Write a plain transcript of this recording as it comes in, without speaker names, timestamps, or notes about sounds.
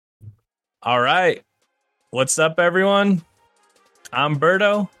All right. What's up, everyone? I'm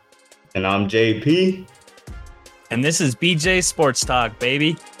Berto, And I'm JP. and this is BJ Sports Talk,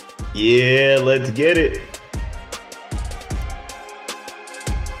 baby. Yeah, let's get it.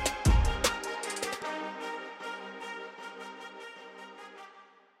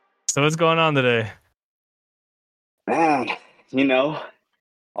 So what's going on today? Man,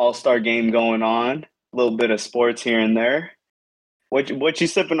 all-star game going on. A little bit of sports here and there. What you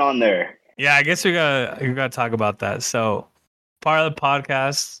sipping on there? Yeah, I guess we gotta talk about that. So part of the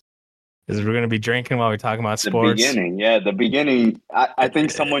podcast is we're gonna be drinking while we talk about sports. The beginning. I think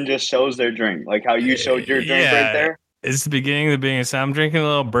someone just shows their drink, like how you showed your drink right there. It's the beginning. So I'm drinking a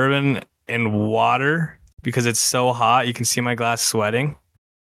little bourbon and water because it's so hot. You can see my glass sweating.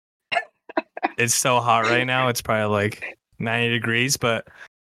 It's so hot right now. It's probably like 90 degrees, but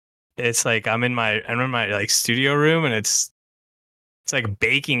it's like I'm in my like studio room and it's like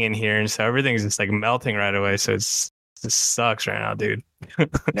baking in here, and so everything's just like melting right away. So it just sucks right now, dude.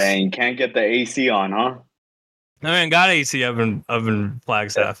 Dang, can't get the AC on, huh? I mean, got AC up in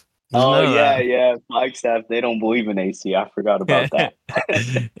Flagstaff. Yeah. Flagstaff, they don't believe in AC. I forgot about that.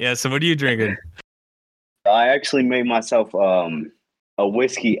 Yeah. So what are you drinking? I actually made myself a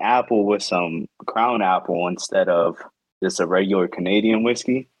whiskey apple with some Crown Apple instead of just a regular Canadian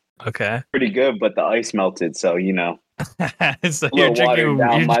whiskey. Okay. Pretty good, but the ice melted, so So you're drinking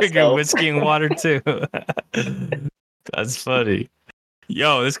myself. whiskey and water too. That's funny.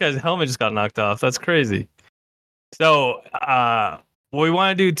 Yo, this guy's helmet just got knocked off. That's crazy. So, what we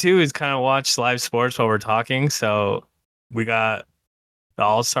want to do too is kind of watch live sports while we're talking. So, we got the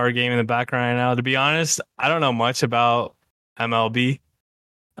All-Star game in the background right now. To be honest, I don't know much about MLB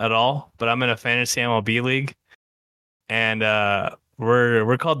at all, but I'm in a fantasy MLB league, and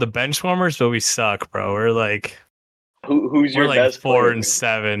we're called the Benchwarmers, but we suck, bro. We're like who's your best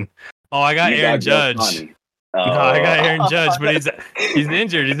 4-7. Oh, I got Aaron Judge. No, I got Aaron Judge, but he's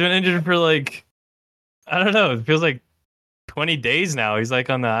injured. He's been injured for like, I don't know. It feels like 20 days now. He's like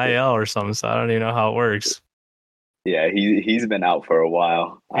on the IL or something, so I don't even know how it works. Yeah, he's been out for a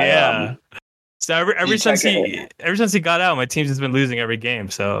while. Yeah. So ever since he got out, my team's just been losing every game.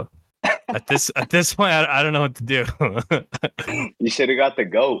 So at this point, I don't know what to do. You should have got the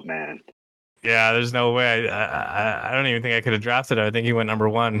GOAT, man. Yeah, there's no way. I don't even think I could have drafted him. I think he went number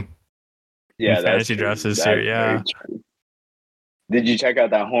 1. Yeah, in fantasy drafts this year. Yeah. Did you check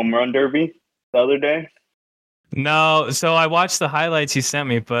out that home run derby the other day? No. So I watched the highlights he sent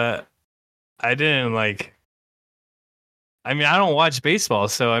me, but I didn't like. I mean, I don't watch baseball,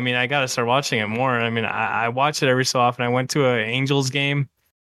 so I mean, I got to start watching it more. I mean, I watch it every so often. I went to an Angels game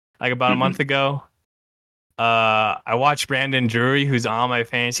like about a month ago. I watched Brandon Drury, who's on my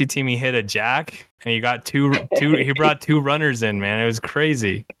fantasy team. He hit a jack, and he got two. He brought 2 runners in. Man, it was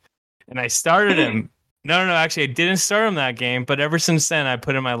crazy. And I started him. No. Actually, I didn't start him that game, but ever since then, I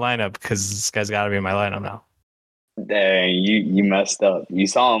put him in my lineup because this guy's got to be in my lineup now. Dang, you messed up. You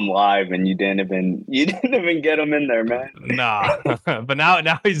saw him live, and you didn't even get him in there, man. Nah, but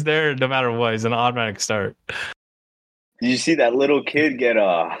now he's there no matter what. He's an automatic start. Did you see that little kid get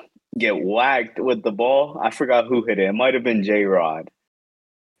whacked with the ball? I forgot who hit it. It might have been J-Rod.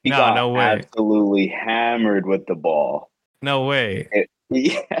 He got no way. Absolutely hammered with the ball. No way.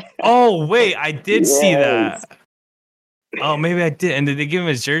 Yeah. Oh, wait, I did see that. Oh, maybe I did. And did they give him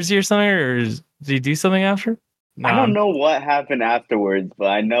his jersey or something? Or did he do something after? No. I don't know what happened afterwards, but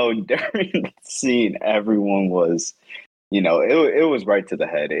I know during the scene, everyone was, it was right to the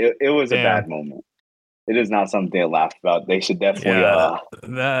head. It was a bad moment. It is not something to laugh about. They should definitely.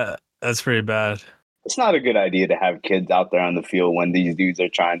 That's pretty bad. It's not a good idea to have kids out there on the field when these dudes are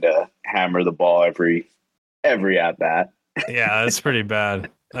trying to hammer the ball every at bat. Yeah, that's pretty bad.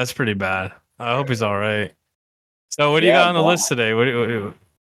 That's pretty bad. I hope he's all right. So, what do you got on the list today?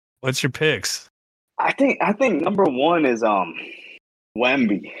 What's your picks? I think number 1 is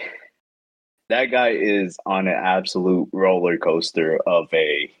Wemby. That guy is on an absolute roller coaster of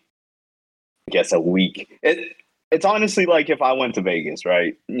a week. It's honestly like if I went to Vegas,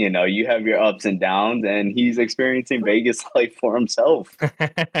 right? You have your ups and downs, and he's experiencing Vegas life for himself.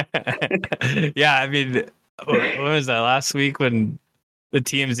 Yeah, I mean, what was that last week when the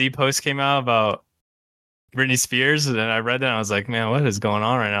TMZ post came out about Britney Spears? And I read that and I was like, man, what is going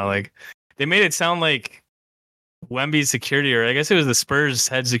on right now? Like, they made it sound like Wemby's security, or I guess it was the Spurs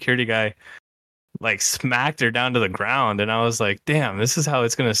head security guy, like smacked her down to the ground. And I was like, damn, this is how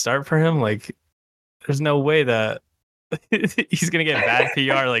it's going to start for him. Like, there's no way that he's going to get bad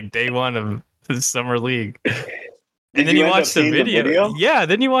PR like day 1 of the summer league. And then you watch the video. Yeah,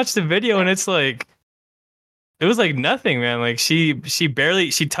 then you watch the video and it's like, It was like nothing, man. Like she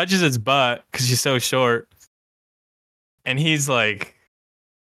barely touches his butt because she's so short, and he's like,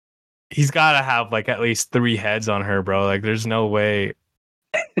 he's got to have like at least 3 heads on her, bro. Like there's no way.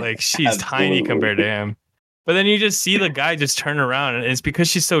 Like she's tiny compared to him. But then you just see the guy just turn around, and it's because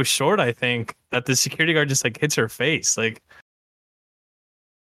she's so short, I think, that the security guard just like hits her face. Like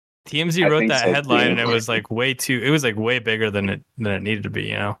TMZ wrote that headline, and it was like way bigger than it needed to be,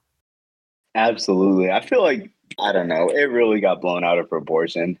 you know? Absolutely. I feel like, I don't know, it really got blown out of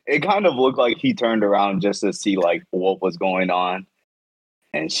proportion. It kind of looked like he turned around just to see like what was going on.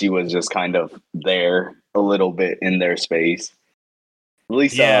 And she was just kind of there a little bit in their space. At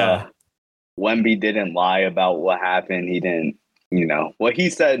least Wemby didn't lie about what happened. He didn't, what he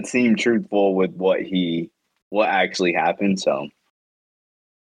said seemed truthful with what actually happened. So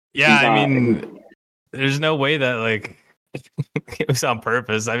yeah, I mean, there's no way that like it was on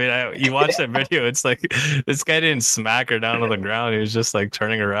purpose. I mean, you watch that video, it's like this guy didn't smack her down on the ground. He was just like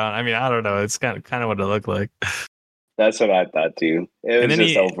turning around. I mean, I don't know. It's kind of what it looked like. That's what I thought too. It was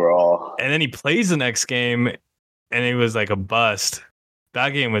just overall. And then he plays the next game, and it was like a bust. That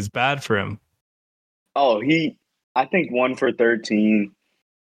game was bad for him. Oh, I think 1 for 13,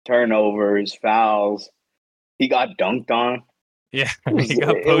 turnovers, fouls. He got dunked on. Yeah, he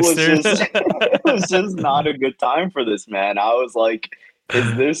got posted. It was just not a good time for this man. I was like,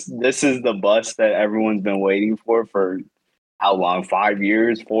 this is the bust that everyone's been waiting for how long? 5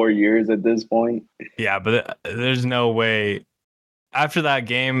 years, 4 years at this point? Yeah, but there's no way. After that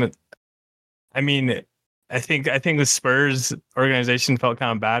game, I mean, I think the Spurs organization felt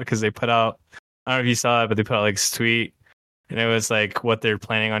kind of bad because they put out, I don't know if you saw it, but they put out like a tweet, and it was like what they're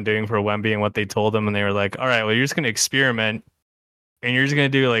planning on doing for Wemby and what they told them, and they were like, all right, well, you're just going to experiment, and you're just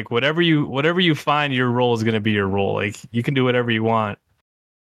going to do like whatever you find your role is going to be your role. Like you can do whatever you want.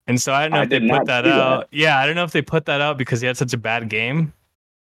 And so I don't know if they put that out. Yeah, I don't know if they put that out because he had such a bad game,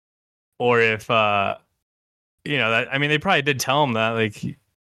 or if that. I mean, they probably did tell him that. Like,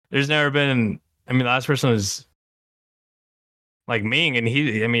 there's never been. I mean, the last person was like Ming, and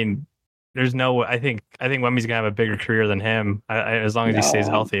he. I mean, there's no. I think Wemby's gonna have a bigger career than him, as long as he stays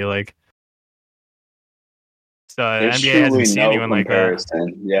healthy. Like, so there's NBA hasn't seen anyone comparison.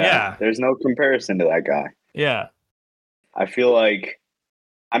 Like that. Yeah, there's no comparison to that guy. Yeah, I feel like.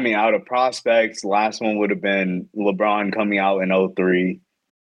 I mean, out of prospects, last one would have been LeBron coming out in 2003.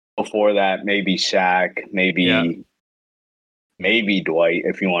 Before that, maybe Shaq, maybe Dwight,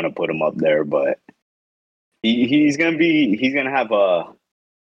 if you want to put him up there. But he's gonna have a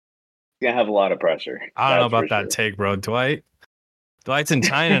lot of pressure. I don't know about that take, bro. Dwight's in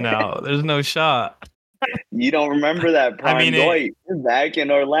China now. There's no shot. You don't remember that prime Dwight back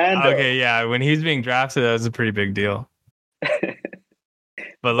in Orlando? Okay, yeah. When he's being drafted, that was a pretty big deal.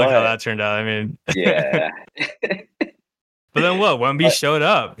 But look how that turned out. I mean, yeah. But then what? Wemby showed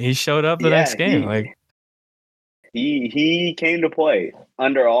up. He showed up the next game. He came to play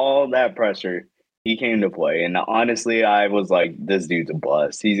under all that pressure. He came to play, and honestly, I was like, "This dude's a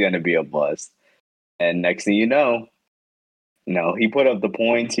bust. He's gonna be a bust." And next thing you know, he put up the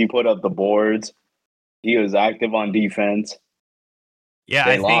points. He put up the boards. He was active on defense. Yeah,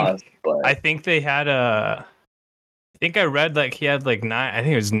 I think they had I think I read like he had like 9. I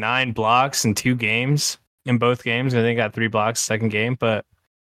think it was 9 blocks in 2 games. In both games, I think got 3 blocks second game, but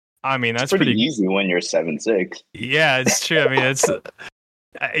I mean that's pretty easy when you're 7'6". Yeah, it's true. I mean, it's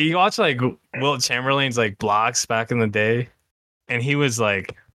you watch like Wilt Chamberlain's like blocks back in the day, and he was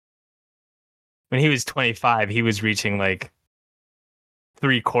like when he was 25, he was reaching like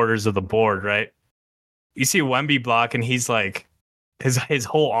 3/4 of the board, right? You see Wemby block, and he's like his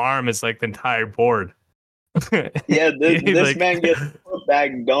whole arm is like the entire board. Yeah, this man gets put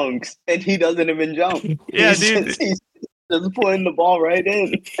back dunks, and he doesn't even jump. Yeah, he's just putting the ball right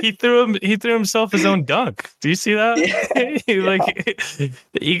in. He threw himself his own dunk. Do you see that? Yeah.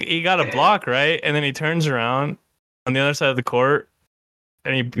 he got a block, right, and then he turns around on the other side of the court,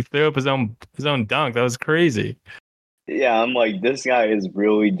 and he threw up his own dunk. That was crazy. Yeah, I'm like, this guy is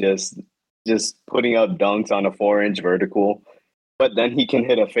really just putting up dunks on a 4-inch vertical, but then he can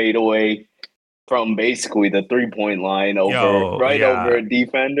hit a fadeaway from basically the 3-point line over a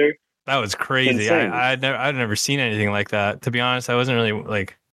defender. That was crazy. I'd never seen anything like that. To be honest, I wasn't really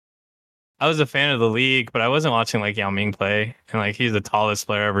like. I was a fan of the league, but I wasn't watching like Yao Ming play, and like he's the tallest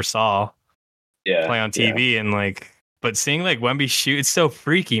player I ever saw. Yeah, play on TV, and like, but seeing like Wemby shoot, it's so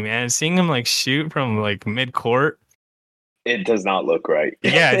freaky, man. Seeing him like shoot from like mid court, it does not look right.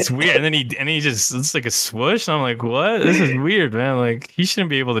 Yeah, it's weird. And then he just it's like a swoosh. And I'm like, what? This is weird, man. Like he shouldn't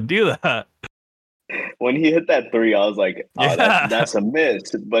be able to do that. when he hit that three, I was like, oh, Yeah. that's a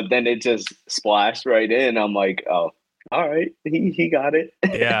miss. But then it just splashed right in. I'm like, oh, all right, he got it.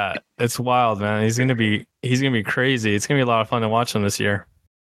 Yeah, it's wild, man. He's gonna be crazy. It's gonna be a lot of fun to watch him this year.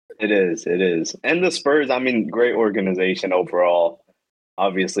 It is, it is. And the Spurs, I mean, great organization overall.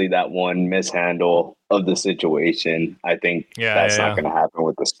 Obviously, that one mishandle of the situation, I think Yeah, that's yeah, not yeah. going to happen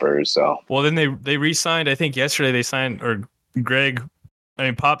with the Spurs. So, Well, then they re-signed. I think yesterday they signed, or Greg, I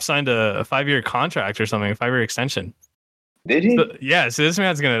mean Pop signed a 5-year contract or something, a 5-year extension. did he? So, yeah, so this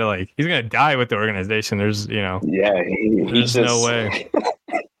man's gonna he's gonna die with the organization. There's Yeah, he there's no just, way.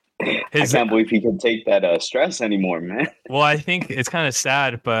 I His can't believe he can take that stress anymore, man. Well, I think it's kind of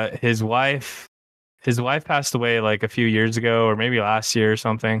sad, but his wife passed away like a few years ago, or maybe last year or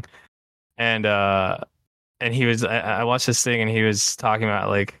something. And he was I watched this thing, and he was talking about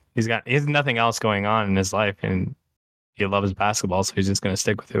like he has nothing else going on in his life, and he loves basketball, so he's just gonna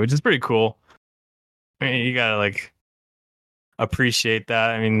stick with it, which is pretty cool. I mean, you gotta appreciate that.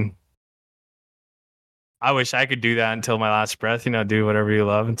 I mean, I wish I could do that until my last breath. Do whatever you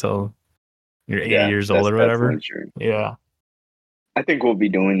love until you're 80 Yeah, years old that's or definitely whatever. true. Yeah. I think we'll be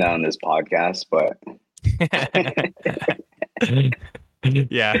doing that on this podcast, but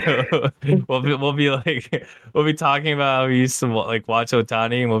Yeah, we'll be talking about how we used to watch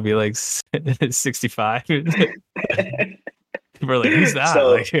Otani, and we'll be like 65. We're like, who's that?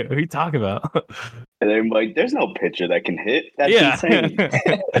 so Like, who are you talking about? they're like, there's no pitcher that can hit. That's Yeah, insane.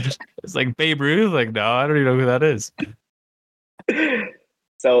 it's like Babe Ruth. Like, no, I don't even know who that is.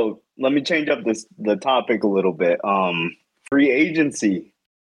 So let me change up the topic a little bit. Free agency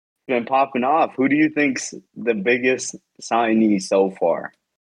been popping off. Who do you think's the biggest signee so far?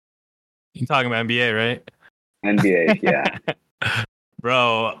 You're talking about NBA, right? NBA, yeah.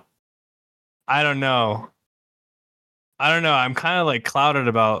 Bro, I don't know. I'm kind of clouded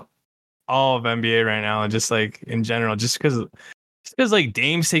about all of NBA right now, and just in general, just because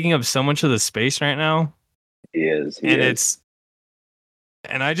Dame's taking up so much of the space right now. He is. He And is.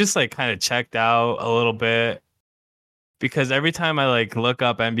 and I just kind of checked out a little bit, because every time I look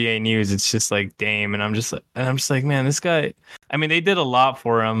up NBA news, it's just Dame, and I'm just like, man, this guy. I mean, they did a lot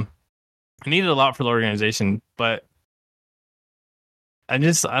for him. I needed a lot for the organization, but I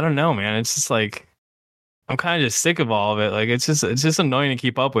don't know, man. It's just I'm kind of just sick of all of it. It's just annoying to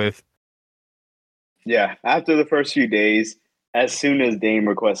keep up with. Yeah. After the first few days, as soon as Dame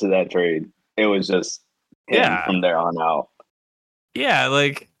requested that trade, it was just him Yeah, from there on out. yeah,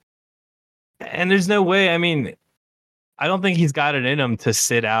 and there's no way. I mean, I don't think he's got it in him to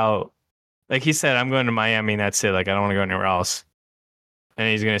sit out. Like he said, I'm going to Miami, and that's it. I don't want to go anywhere else. And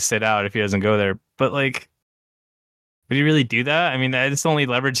he's going to sit out if he doesn't go there. But would he really do that? I mean, that's the only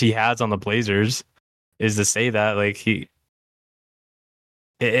leverage he has on the Blazers, is to say that.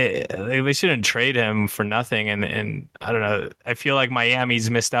 They shouldn't trade him for nothing. And I don't know. I feel like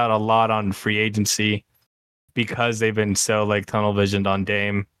Miami's missed out a lot on free agency because they've been so tunnel visioned on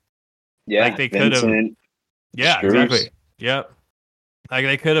Dame. Yeah. They could have. Yeah, Strus. exactly. Yep.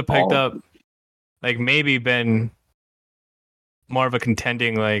 They could have picked up, maybe been more of a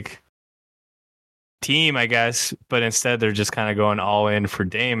contending team, I guess, but instead they're just kind of going all in for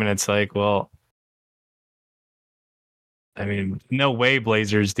Dame, and it's well, I mean, no way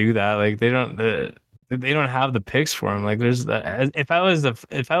Blazers do that. They don't have the picks for him. There's that. If I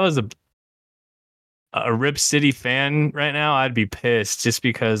was a Rip City fan right now, I'd be pissed, just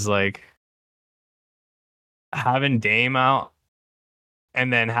because having Dame out,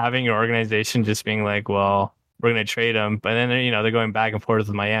 and then having your organization just being well, we're going to trade him. But then, they're going back and forth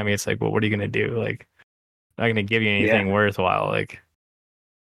with Miami. It's well, what are you going to do? Not going to give you anything worthwhile.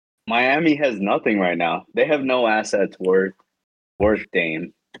 Miami has nothing right now. They have no assets worth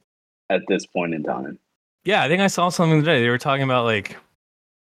Dame at this point in time. Yeah, I think I saw something today. They were talking about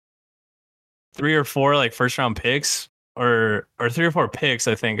 3 or 4 first round picks, or 3 or 4 picks,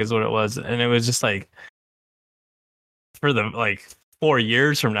 I think is what it was. And it was just for the 4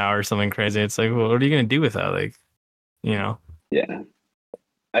 years from now or something crazy. It's well, what are you going to do with that? Yeah.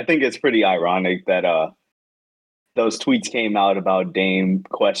 I think it's pretty ironic that those tweets came out about Dame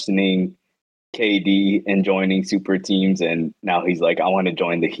questioning KD and joining super teams, and now he's I want to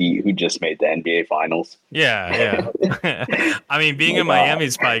join the Heat, who just made the NBA Finals. Yeah. I mean, being in Miami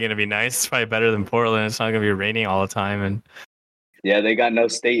is probably going to be nice. It's probably better than Portland. It's not going to be raining all the time, and yeah, they got no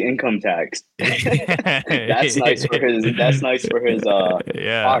state income tax. That's nice for his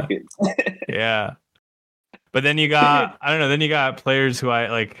pockets. Yeah. But then you got, I don't know, then you got players who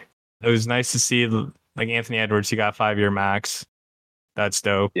it was nice to see, Anthony Edwards. He got 5-year max. That's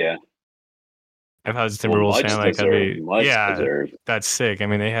dope. Yeah. If I was a Timberwolves fan, deserved. that's sick. I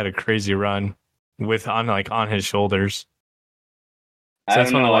mean, they had a crazy run. with on his shoulders. I So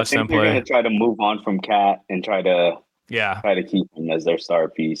that's don't when I know. I watched them think they're gonna play. try to move on from Cat and try to Yeah. keep him as their star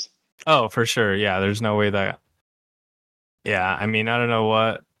piece. Oh, for sure. Yeah. There's no way that. Yeah. I mean, I don't know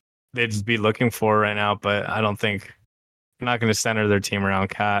what they'd just be looking for right now, but I don't think they're not going to center their team around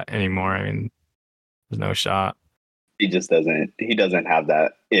Cat anymore. I mean, there's no shot. He just doesn't. He doesn't have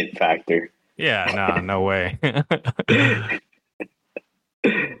that it factor. Yeah. No way.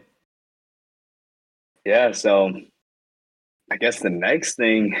 Yeah. So I guess the next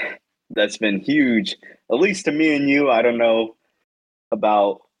thing that's been huge, at least to me and you, I don't know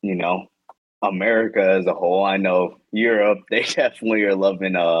about America as a whole. I know Europe, they definitely are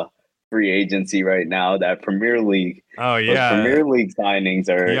loving free agency right now. That Premier League, Oh, those yeah. Premier League signings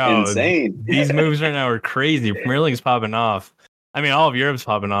are Yo, insane. these moves right now are crazy. Premier League's popping off. I mean, all of Europe's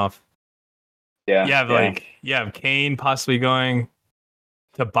popping off. Yeah, yeah. You have Kane possibly going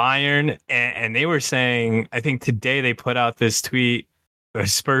to Bayern, and they were saying, I think today they put out this tweet. The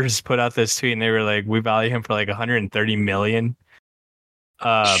Spurs put out this tweet, and they were like, "We value him for like 130 million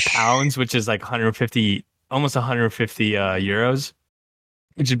pounds, which is like 150, almost 150 euros,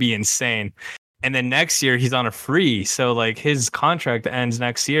 which would be insane." And then next year he's on a free, so like his contract ends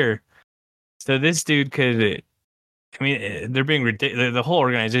next year. So this dude could. I mean, they're being ridiculous. The whole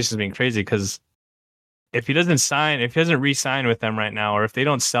organization is being crazy because if he doesn't re-sign with them right now, or if they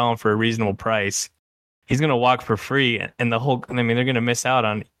don't sell him for a reasonable price, he's going to walk for free. And I mean, they're going to miss out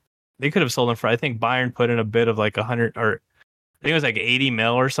on, they could have sold him for, I think Bayern put in a bid of like 100, or I think it was like 80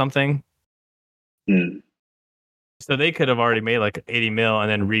 mil or something. Mm. So they could have already made like 80 mil and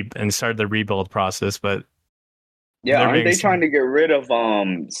then and started the rebuild process. But Yeah, aren't they trying to get rid of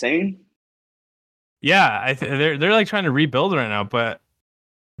Sane? Yeah, they're like trying to rebuild right now, but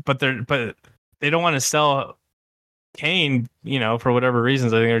they don't want to sell Kane, for whatever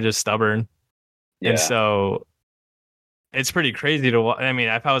reasons. I think they're just stubborn. Yeah. And so it's pretty crazy to watch. I mean,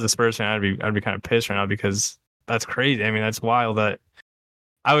 if I was a Spurs fan, I'd be kind of pissed right now because that's crazy. I mean, that's wild that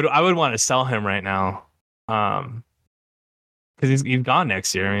I would want to sell him right now. Because he's gone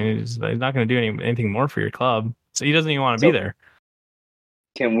next year. I mean, he's not going to do anything more for your club. So he doesn't even want to be there.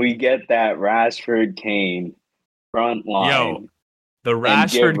 Can we get that Rashford Kane front line? Yo, the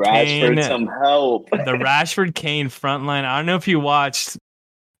Rashford Kane, some help. The Rashford Kane front line. I don't know if you watched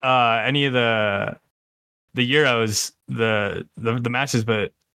any of the Euros, the matches,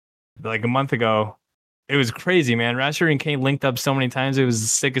 but like a month ago, it was crazy, man. Rashford and Kane linked up so many times. It was the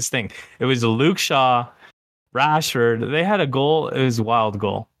sickest thing. It was Luke Shaw, Rashford. They had a goal. It was a wild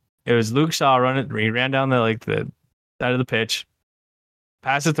goal. It was Luke Shaw he ran down the side of the pitch,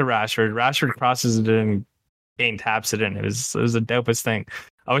 pass it to Rashford. Rashford crosses it in, Kane taps it in. It was the dopest thing.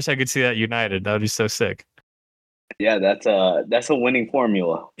 I wish I could see that United. That would be so sick. Yeah, that's a winning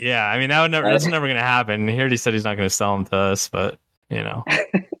formula. Yeah, I mean that's never gonna happen. He already said he's not gonna sell them to us, but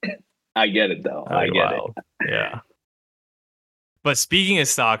I get it though. I get it. Yeah. But speaking of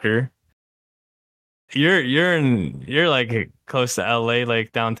soccer, you're like close to LA,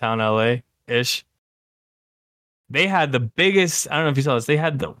 like downtown LA ish. They had the biggest, I don't know if you saw this, they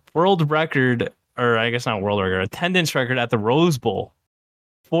had the world record, or I guess not world record, attendance record at the Rose Bowl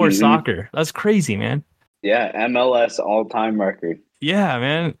for soccer. That's crazy, man. Yeah, MLS all-time record. Yeah,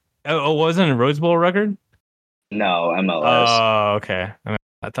 man. Oh, wasn't a Rose Bowl record? No, MLS. Oh, okay.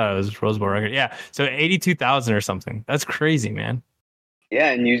 I thought it was Rose Bowl record. Yeah, so 82,000 or something. That's crazy, man.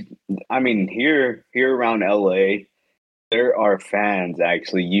 Yeah, and here around LA, there are fans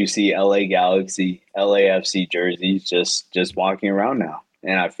actually. You see LA Galaxy, LAFC jerseys just walking around now.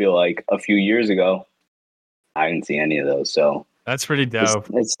 And I feel like a few years ago, I didn't see any of those. So that's pretty dope.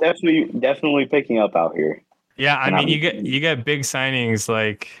 It's definitely picking up out here. Yeah, I mean, you get big signings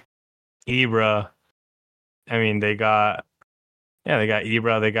like Ibra. I mean, they got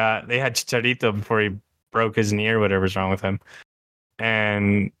Ibra. They had Chicharito before he broke his knee or whatever's wrong with him.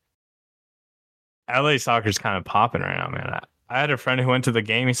 And LA soccer's kind of popping right now, man. I had a friend who went to the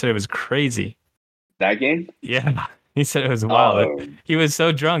game. He said it was crazy. That game? Yeah. He said it was wild. Oh. He was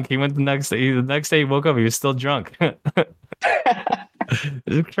so drunk. He went the next day. The next day he woke up, he was still drunk.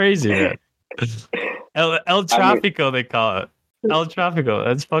 It's crazy, man. El Tráfico, they call it. El Tráfico.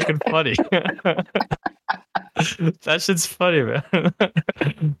 That's fucking funny. That shit's funny, man.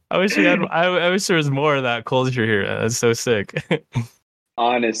 I wish there was more of that culture here. That's so sick.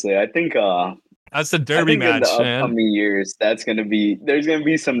 Honestly, I think that's the derby match, in the upcoming years, there's gonna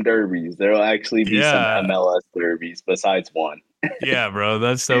be some derbies. There'll actually be some MLS derbies besides one. Yeah, bro,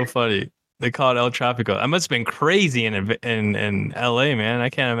 that's so funny. They call it El Tráfico. That must have been crazy in LA, man. I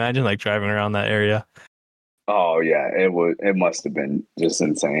can't imagine like driving around that area. Oh yeah, it must have been just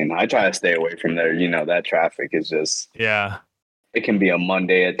insane. I try to stay away from there. That traffic is just Yeah. it can be a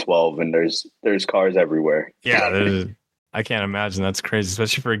Monday at 12 and there's cars everywhere. Yeah, I can't imagine. That's crazy,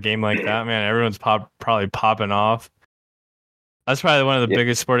 especially for a game like that, man. Everyone's probably popping off. That's probably one of the Yeah.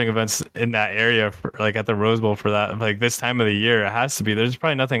 biggest sporting events in that area, like at the Rose Bowl for that, like this time of the year. It has to be. There's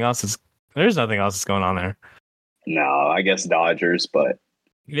probably nothing else. There's nothing else that's going on there. No, I guess Dodgers, but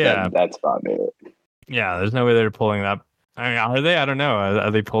Yeah, that's about it. yeah. There's no way they're pulling that. I mean, are they? I don't know.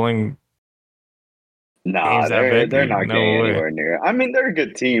 Are they pulling Nah, games that big? they're not No getting way. anywhere near. I mean, they're a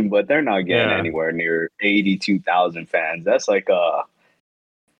good team, but they're not getting Yeah. anywhere near 82,000 fans. That's like a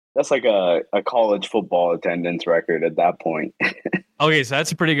college football attendance record at that point. Okay, so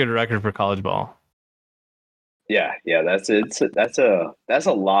that's a pretty good record for college ball. Yeah, that's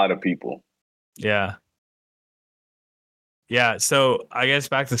a lot of people. Yeah. Yeah, so I guess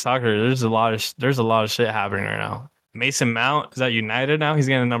back to soccer. There's a lot of shit happening right now. Mason Mount is at United now. He's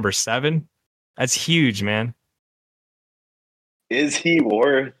getting number 7. That's huge, man. Is he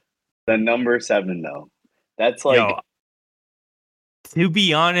worth the number 7 though? That's like Yo, to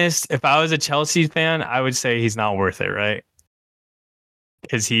be honest, if I was a Chelsea fan, I would say he's not worth it, right?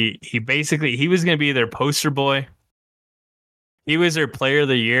 Because he basically he was gonna be their poster boy. He was their player of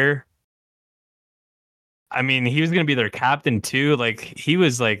the year. I mean, he was gonna be their captain too. Like he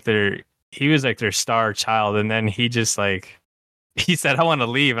was like their star child, and then he just like he said, "I want to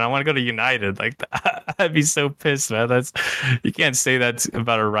leave and I want to go to United." Like I'd be so pissed, man. That's you can't say that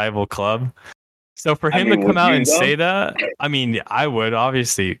about a rival club. So for I him to mean, come would out you and though? say that, I mean, I would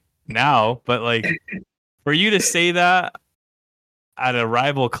obviously now, but like for you to say that at a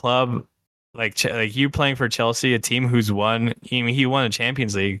rival club, like you playing for Chelsea, a team who's won, I mean, he won a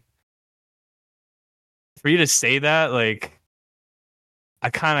Champions League. For you to say that, like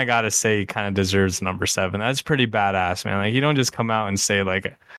I kind of got to say, he kind of deserves number 7. That's pretty badass, man. Like you don't just come out and say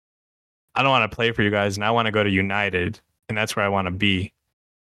like, I don't want to play for you guys, and I want to go to United, and that's where I want to be.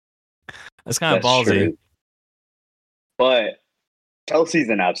 That's kind of That's ballsy. true. But Chelsea's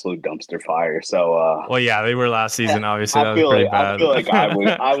an absolute dumpster fire. So Well, yeah, they were last season. Obviously, I that was feel pretty like I bad. feel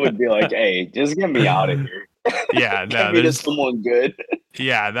like I would be like, hey, just get me out of here. Yeah, Get no, me to there's someone good.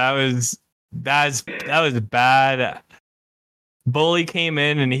 yeah, that was bad. Bully came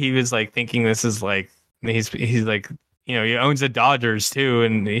in and he was like thinking this is like he's like he owns the Dodgers too,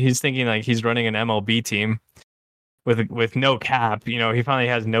 and he's thinking like he's running an MLB team with no cap. He finally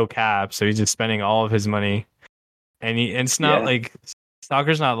has no cap, so he's just spending all of his money. And it's not Yeah, like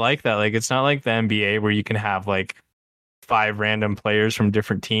soccer's not like that. Like it's not like the NBA where you can have like 5 random players from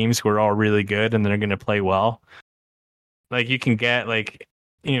different teams who are all really good and they're going to play well. Like you can get like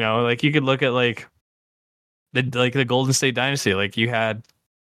you could look at like the Golden State dynasty. Like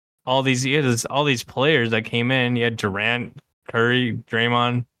all these players that came in. You had Durant, Curry,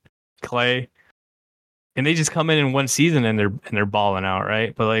 Draymond, Clay, and they just come in one season and they're balling out,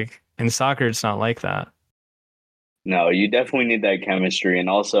 right? But like in soccer, it's not like that. no, you definitely need that chemistry, and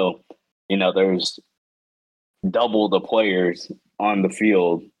also, there's double the players on the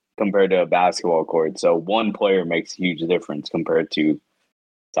field compared to a basketball court. So one player makes a huge difference compared to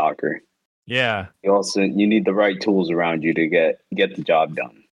soccer. Yeah, You need the right tools around you to get the job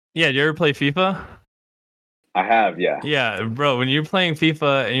done. yeah. Do you ever play FIFA? I have, yeah. Yeah, bro. When you're playing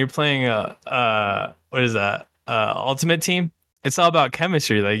FIFA and you're playing what is that? Ultimate Team. It's all about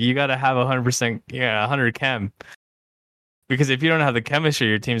chemistry. Like you got to have 100%, 100 chem. Because if you don't have the chemistry,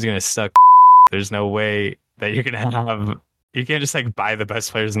 your team's gonna suck. There's no way that you're gonna have. You can't just like buy the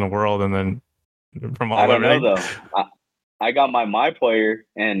best players in the world and then from I all don't over. know Like, though. I got my player,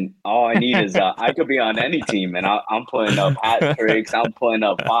 and all I need is I could be on any team, and I'm putting up hat tricks. I'm putting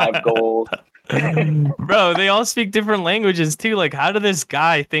up 5 goals. bro, they all speak different languages too. Like, how did this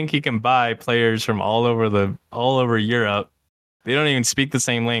guy think he can buy players from all over Europe? They don't even speak the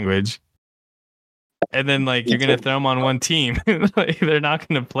same language. And then like He you're gonna took throw them on one team. Like, they're not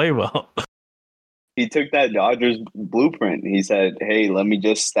gonna play well. he took that Dodgers blueprint. He said, "Hey, let me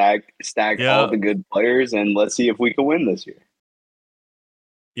just stack all Yeah. the good players, and let's see if we can win this year."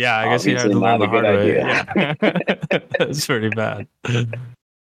 Yeah, I guess he had Obviously, to learn not a the good hard way. idea. Yeah. That's pretty bad.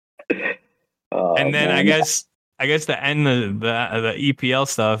 Oh And then I man, guess the end of the EPL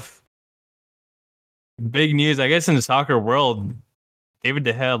stuff, big news. I guess in the soccer world, David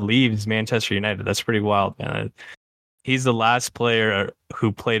De Gea leaves Manchester United. That's pretty wild, man. He's the last player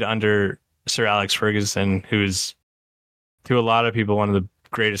who played under Sir Alex Ferguson, who's to a lot of people one of the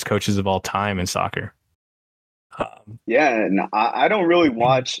greatest coaches of all time in soccer. yeah. And I don't really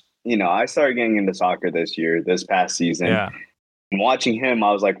watch. I started getting into soccer this past season. Yeah, And watching him,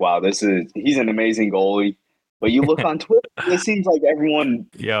 I was like, wow, he's an amazing goalie. But you look on Twitter, it seems like everyone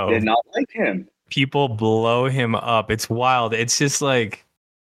Yo, did not like him. people blow him up. It's wild. It's just like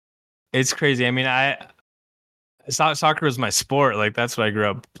it's crazy. I mean, soccer was my sport. Like that's what I grew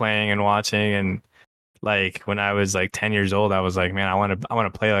up playing and watching. And like when I was like 10 years old, I was like, man, I want to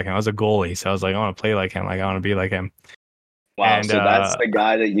play like him. I was a goalie, so I was like, I want to play like him. Like I want to be like him. Wow, And so that's the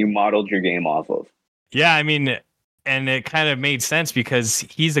guy that you modeled your game off of. yeah, I mean, and it kind of made sense because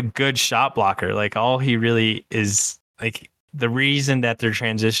he's a good shot blocker. Like all he really is, like the reason that they're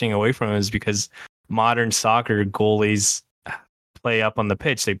transitioning away from him is because modern soccer goalies play up on the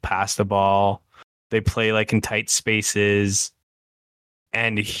pitch. They pass the ball, they play like in tight spaces,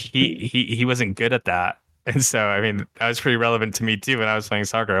 and he wasn't good at that. And so, I mean, that was pretty relevant to me too when I was playing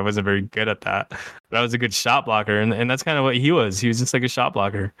soccer. I wasn't very good at that, but I was a good shot blocker, and that's kind of what he was. He was just like a shot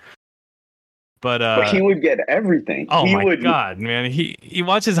blocker. But But he would get everything. oh He my would. god, man, he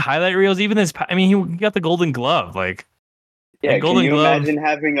watches highlight reels. Even this, I mean, he got the Golden Glove, like Yeah, and can Golden you Glove. imagine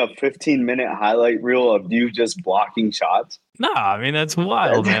having a 15-minute highlight reel of you just blocking shots? Nah, I mean that's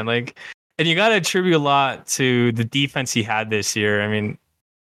wild, man. Like, and you got to attribute a lot to the defense he had this year. I mean,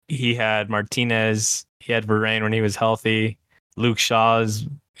 he had Martinez, he had Varane when he was healthy. Luke Shaw's,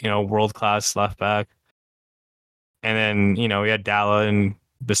 world class left back, and then we had Dalla and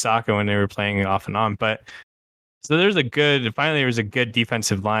Bisaka when they were playing off and on. But so finally there was a good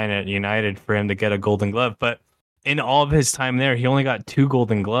defensive line at United for him to get a Golden Glove. But in all of his time there, he only got 2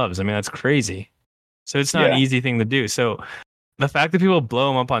 Golden Gloves. I mean, that's crazy. So it's not an Yeah. easy thing to do. So the fact that people blow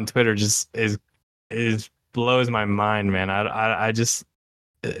him up on Twitter just is blows my mind, man. I just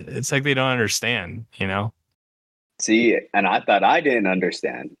it's like they don't understand, See, and I thought I didn't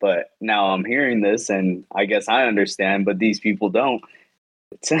understand, but now I'm hearing this, and I guess I understand, but these people don't.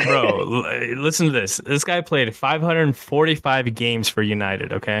 Bro, listen to this. This guy played 545 games for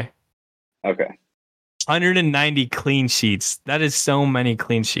United, okay? Okay. 190 clean sheets. That is so many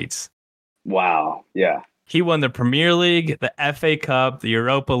clean sheets. Wow. Yeah. He won the Premier League, the FA Cup, the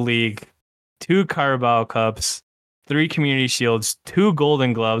Europa League, 2 Carabao Cups, 3 Community Shields, 2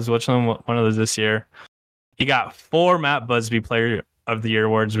 Golden Gloves, which one of those this year. He got 4 Matt Busby Player of the Year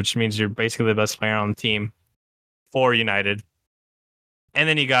awards, which means you're basically the best player on the team for United. And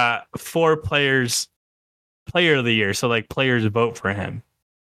then he got 4 Player of the Year, so like players vote for him.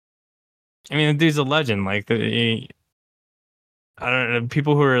 I mean, the dude's a legend. Like, I don't know.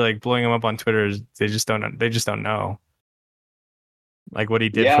 People who are like blowing him up on Twitter, they just don't know like what he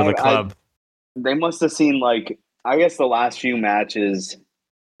did for Yeah. the club. They must have seen, like, I guess the last few matches,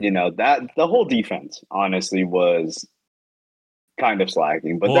 that the whole defense honestly was kind of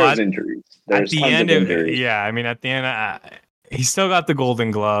slacking, but Well, there's injuries. at There's the tons of end, injuries. yeah. I mean, at the end, he still got the Golden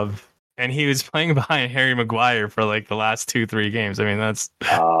Glove, and he was playing behind Harry Maguire for like the last 2-3 games. I mean, that's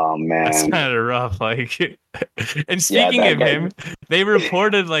Oh that's man. kind of rough. Like, and Yeah, speaking that of guy. him, they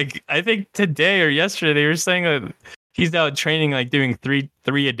reported like I think today or yesterday they were saying that he's out training like doing three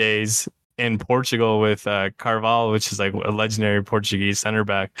a days in Portugal with Carvalho, which is like a legendary Portuguese center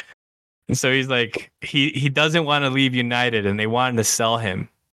back. And so he's like he doesn't want to leave United, and they wanted to sell him.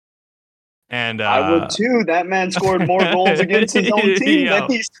 And I would too. That man scored more goals against his own team than yo,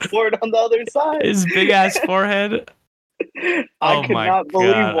 he scored on the other side. his big ass forehead. I Oh could my not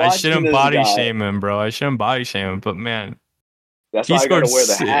believe god, I watching shouldn't this body guy. shame him, bro. I shouldn't body shame him, but man, That's he why I got scored. to wear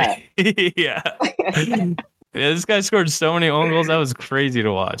the hat. Yeah. Yeah, this guy scored so many own goals. That was crazy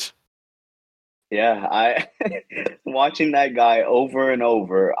to watch. Yeah, I watching that guy over and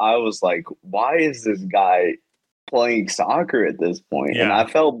over, I was like, why is this guy playing soccer at this point? And Yeah. I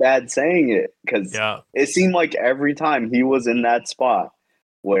felt bad saying it because Yeah. it seemed like every time he was in that spot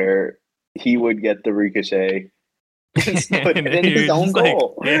where he would get the ricochet and put And it in he his was own just like,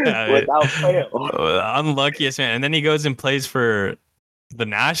 goal yeah, without fail. unluckiest man. And then he goes and plays for the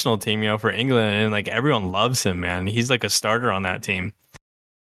national team, for England, and like everyone loves him, man. He's like a starter on that team.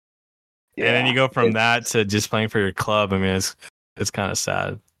 And then you Yeah, go from that to just playing for your club. I mean, it's kind of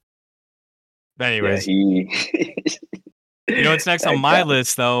sad. But yeah, anyways, he. what's next on That my guy,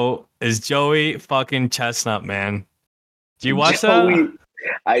 list though is Joey fucking Chestnut, man. Do you watch that? Joey.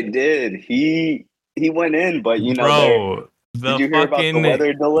 I did. He went in, but there. Bro, Did the you hear about the fucking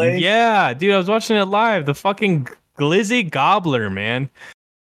weather delay? yeah, dude, I was watching it live. The fucking glizzy gobbler, man.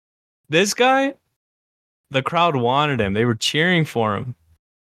 This guy, the crowd wanted him. They were cheering for him.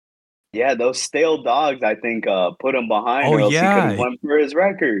 Yeah, those stale dogs, I think, put him behind, Oh or else he could have yeah. went for his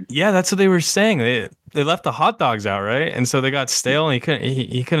record. Yeah, that's what they were saying. They left the hot dogs out, right? And so they got stale and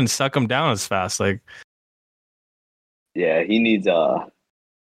he couldn't suck them down as fast. Like, Yeah, he needs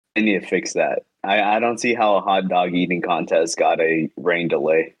they need to fix that. I don't see how a hot dog eating contest got a rain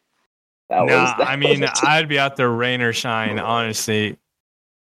delay. Nah, That I was mean, I'd be out there rain or shine, honestly,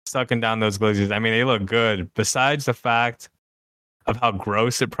 sucking down those glizzies. I mean, they look good. Besides the fact of how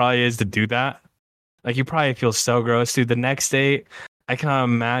gross it probably is to do that, like you probably feel so gross, dude. The next day, I can't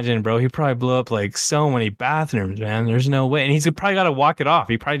imagine, bro. He probably blew up like so many bathrooms, man. There's no way, and he's probably got to walk it off.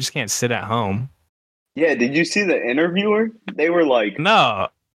 He probably just can't sit at home. Yeah, did you see the interviewer? They were like, No,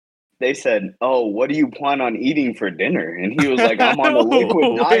 they said, "Oh, what do you plan on eating for dinner?" And he was like, "I'm on a liquid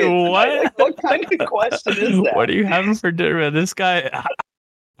wait, diet tonight." Like, what? what kind of question is What that? are you having for dinner, man? This guy,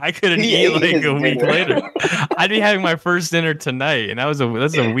 I couldn't He eat ate like his a week dinner. later. I'd be having my first dinner tonight, and that's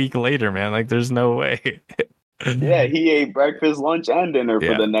a week later, man. Like, there's no way. Yeah, he ate breakfast, lunch, and dinner for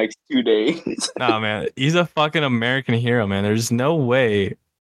Yeah, the next 2 days. nah, man. He's a fucking American hero, man. There's no way.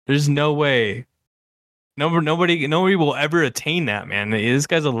 There's no way. Nobody will ever attain that, man. This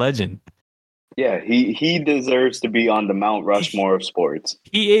guy's a legend. Yeah, he deserves to be on the Mount Rushmore of sports.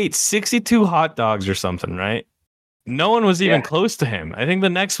 He ate 62 hot dogs or something, right? No one was even Yeah, close to him. I think the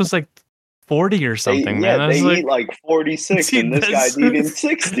next was like 40 or something, man. I they was eat like, like 46, dude, and this guy's eating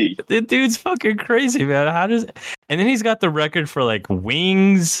 60. the dude's fucking crazy, man. How does? And then he's got the record for like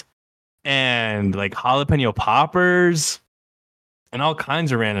wings and like jalapeno poppers and all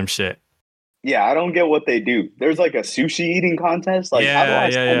kinds of random shit. Yeah, I don't get what they do. There's like a sushi eating contest. Like, how do I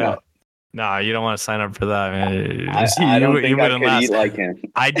sign up? Nah, you don't want to sign up for that, man. I don't You think I wouldn't could last. eat like him.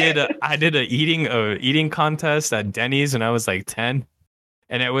 I did a eating contest at Denny's when I was like 10,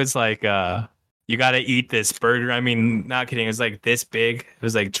 and it was like you got to eat this burger. I mean, not kidding. It was like this big. It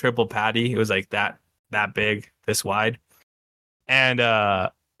was like triple patty. It was like that big, this wide, and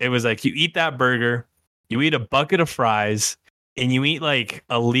it was like you eat that burger, you eat a bucket of fries, and you eat like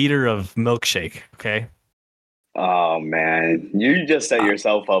a liter of milkshake. Okay. Oh man, you just set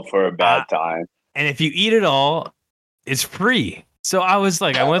yourself up for a bad time. And if you eat it all, it's free. So I was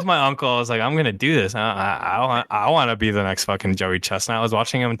like, I went with my uncle. I was like, I'm gonna do this. I want to be the next fucking Joey Chestnut. I was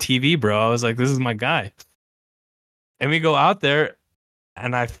watching him on TV, bro. I was like, this is my guy. And we go out there,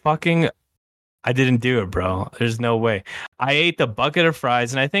 and I didn't do it, bro. There's no way. I ate the bucket of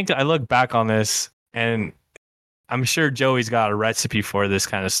fries, and I think I look back on this, and I'm sure Joey's got a recipe for this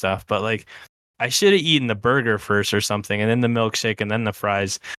kind of stuff. But like, I should have eaten the burger first or something, and then the milkshake, and then the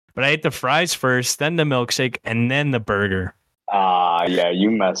fries. But I ate the fries first, then the milkshake, and then the burger. Yeah, you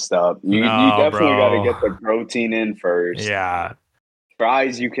messed up. You No, definitely got to bro. get the protein in first. Yeah.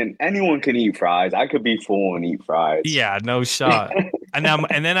 Fries, anyone can eat fries. I could be full and eat fries. Yeah, no shot. and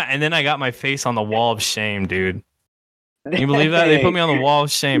then I got my face on the wall of shame, dude. Can you believe that? They put me on the wall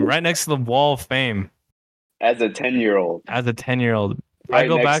of shame, right next to the wall of fame. As a 10-year-old. As a 10-year-old. If Right I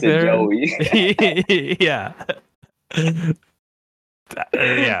go next back to there. Joey. Yeah.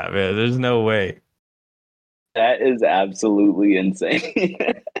 Yeah, man, there's no way. That is absolutely insane.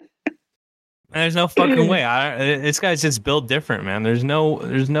 There's no fucking way. This guy's just built different, man. There's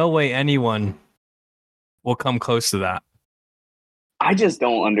no way anyone will come close to that. I just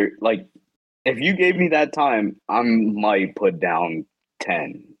don't if you gave me that time, I might put down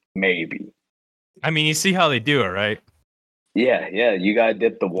 10, maybe. I mean, you see how they do it, right? Yeah, you gotta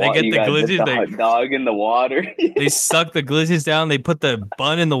dip the water. They get you the gotta glizzy, dip the hot dog in the water. They suck the glizzies down. They put the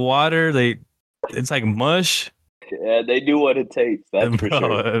bun in the water. It's like mush. Yeah, they do what it takes. That's for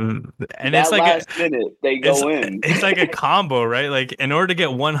sure. And that it's like last minute, they go in. It's like a combo, right? Like in order to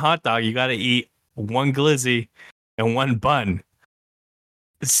get one hot dog, you got to eat one glizzy and one bun.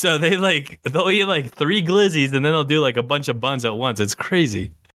 So they'll eat like 3 glizzies and then they'll do like a bunch of buns at once. It's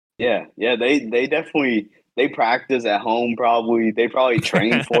crazy. Yeah. They definitely practice at home. Probably they probably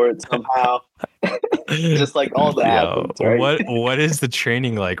train for it somehow. Just like all the athletes, right? What is the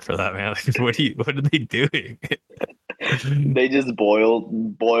training like for that, man? Like, what are they doing? They just boil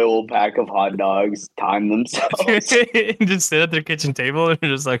a pack of hot dogs, time themselves. Just sit at their kitchen table and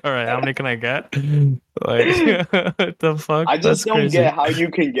just like, all right, how many can I get? Like, what the fuck? I just don't get how you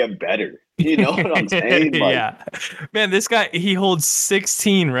can get better. You know what I'm saying? Like, yeah, man, this guy, he holds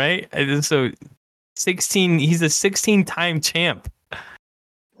 16, right? And so 16, he's a 16-time champ.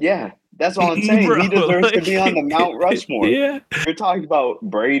 Yeah, that's what I'm saying. Bro, he deserves to be on the Mount Rushmore. Yeah, you're talking about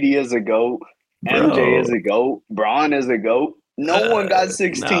Brady as a GOAT, MJ as a GOAT, Braun as a GOAT. No one got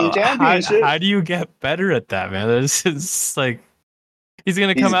 16 championships. How do you get better at that, man? This is like, he's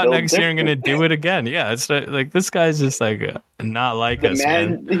gonna come out next year and gonna do it again. Yeah, it's like this guy's just like not like us,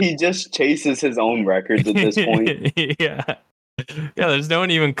 man. He just chases his own records at this point. Yeah, there's no one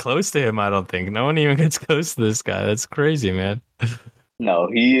even close to him. I don't think no one even gets close to this guy. That's crazy, man. No,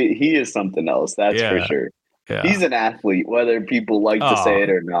 he is something else. That's for sure. Yeah. He's an athlete, whether people like to say it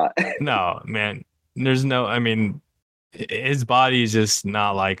or not. No, man. There's no. I mean, his body is just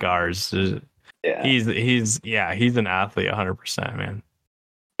not like ours. Yeah. He's an athlete 100%, man.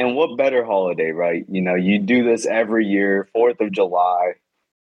 And what better holiday, right? You know, you do this every year, 4th of July,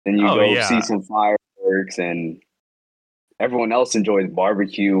 then you Oh go see yeah. some fireworks, and everyone else enjoys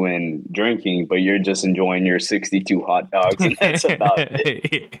barbecue and drinking, but you're just enjoying your 62 hot dogs, and that's about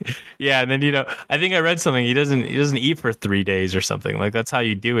it. Yeah, and then I think I read something. He doesn't eat for 3 days or something. Like that's how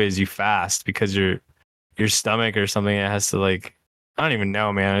you do it is you fast because your stomach or something it has to like I don't even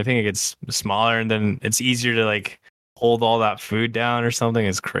know, man. I think it gets smaller and then it's easier to like hold all that food down or something.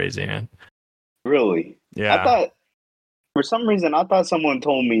 It's crazy, man. Really. I Yeah. thought, for some reason, I thought someone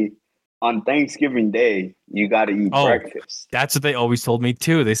told me on Thanksgiving Day, you got to eat Oh, breakfast. that's what they always told me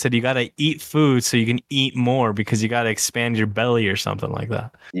too. They said you got to eat food so you can eat more because you got to expand your belly or something like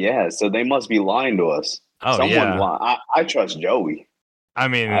that. Yeah, so they must be lying to us. Oh Someone's yeah. lying. I trust Joey. I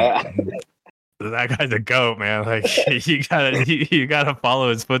mean, I, that guy's a goat, man. Like you gotta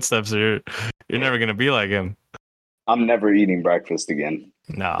follow his footsteps or you're never gonna be like him. I'm never eating breakfast again.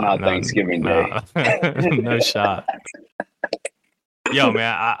 No, Not no, Thanksgiving Day. no, no shot. Yo,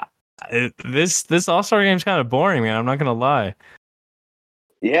 man, this All Star game's kind of boring, man. I'm not gonna lie.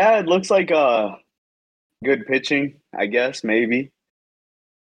 Yeah, it looks like good pitching, I guess, maybe.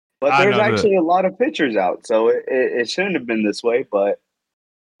 But I there's know the actually a lot of pitchers out, so it shouldn't have been this way, but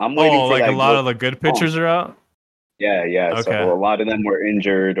I'm waiting oh, for like a that lot good of the good song. pitchers are out. Yeah, yeah. So Okay, a lot of them were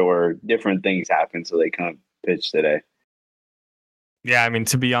injured or different things happened, so they couldn't pitch today. yeah. I mean,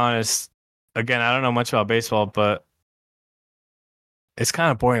 to be honest, again, I don't know much about baseball, but it's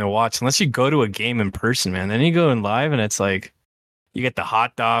kind of boring to watch unless you go to a game in person, man. Then you go in live, and it's like you get the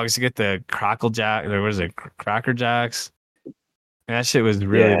hot dogs, you get the Crackle Jack, or what is it, Cracker Jacks. And that shit was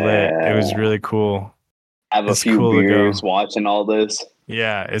really lit. It was Yeah. really cool. Have a It's few cool to beers go. watching all this.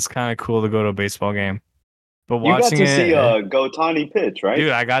 Yeah, it's kind of cool to go to a baseball game. But You got watching to see it, Gotani pitch, right?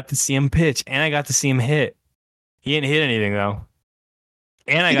 dude, I got to see him pitch and I got to see him hit. He didn't hit anything though.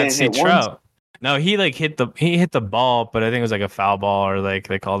 And I He got to didn't see hit once. Trout. No, he like hit the ball, but I think it was like a foul ball or like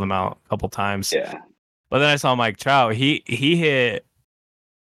they called him out a couple times. Yeah. But then I saw Mike Trout. He hit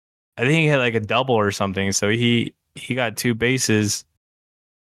I think he hit like a double or something. So he got two bases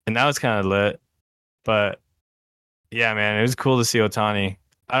and that was kind of lit. But yeah, man, it was cool to see Otani.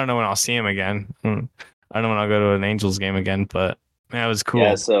 I don't know when I'll see him again. I don't know when I'll go to an Angels game again, but man, it was Yeah,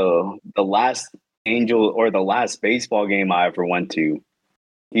 cool. so the last the last baseball game I ever went to,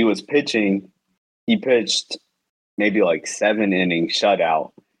 he was pitching. He pitched maybe like 7 innings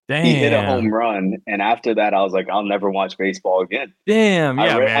shutout. He hit a home Damn. run, and after that, I was like, I'll never watch baseball again. Damn,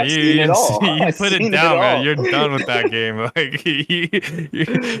 yeah, man. I've seen it all. You I've put it seen it down, man. all. You're done with that game. Like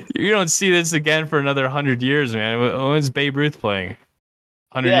you don't see this again for another 100 years, man. When's Babe Ruth playing?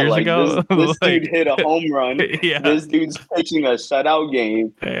 100 years Like ago? this dude Like, hit a home run. yeah, This dude's pitching a shutout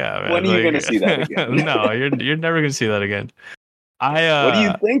game. yeah, When man. are you gonna see that Like, again? no, you're never gonna see that again. I What do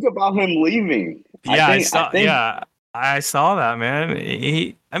you think about him leaving? Yeah, I think I saw that, man.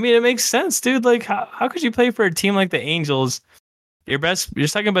 I mean, it makes sense, dude. Like, how could you play for a team like the Angels? Your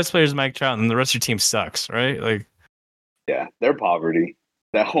second best player is Mike Trout, and the rest of your team sucks, right? Like, yeah, they're poverty.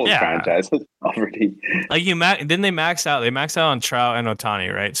 That whole yeah, franchise is poverty. like then they max out. They max out on Trout and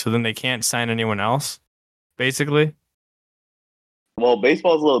Otani, right? So then they can't sign anyone else, basically. Well,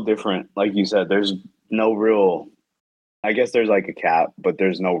 baseball's a little different. Like you said, there's no real. I guess there's like a cap, but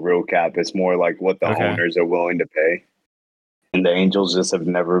there's no real cap. It's more like what the Okay. owners are willing to pay. And the Angels just have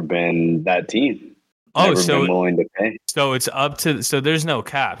never been that team. Oh, Never been willing to pay. so it's up to there's no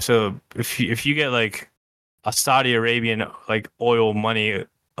cap. So if you get like a Saudi Arabian like oil money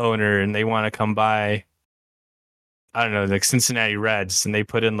owner and they want to come by, I don't know, like Cincinnati Reds, and they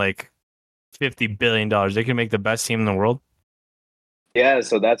put in like $50 billion, they can make the best team in the world. Yeah,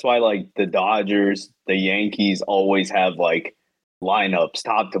 so that's why like the Dodgers, the Yankees always have like lineups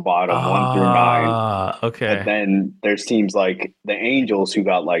top to bottom, 1 through 9. Okay. But then there's teams like the Angels who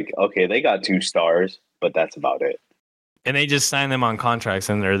got like, okay, they got 2 stars, but that's about it. And they just sign them on contracts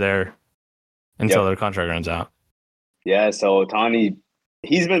and they're there until their contract runs out. Yeah, so Otani,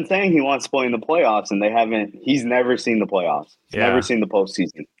 he's been saying he wants to play in the playoffs, and he's never seen the playoffs. He's never seen the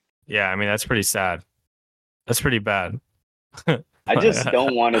postseason. Yeah, I mean, that's pretty sad. That's pretty bad. I just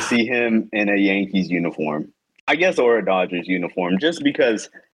don't want to see him in a Yankees uniform, I guess, or a Dodgers uniform, just because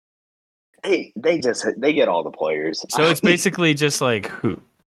they get all the players. So it's basically just like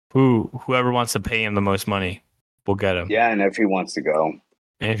whoever wants to pay him the most money will get him. Yeah, and if he wants to go.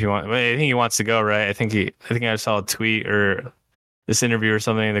 And if you want, I think he wants to go, right? I think I saw a tweet or this interview or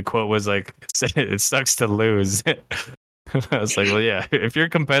something. And the quote was like, "It sucks to lose." I was like, "Well, yeah. If you're a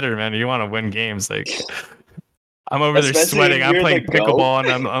competitor, man, you want to win games. Like, I'm over there Especially sweating. if I'm you're the playing GOAT. pickleball,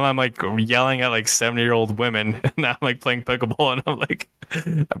 and I'm like yelling at like 70-year-old women, and I'm like playing pickleball, and I'm like,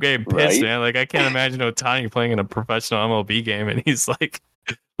 I'm getting pissed, Right? man. Like I can't imagine Otani playing in a professional MLB game, and he's like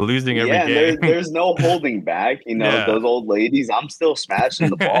losing every Yeah, and game. there's no holding back. Yeah. Those old ladies, I'm still smashing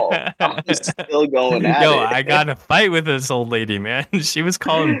the ball. I'm still going at Yo, it. I got in a fight with this old lady, man. She was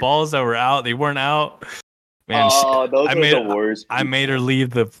calling balls that were out. They weren't out. Man, Oh, those I are made the worst I made her people. leave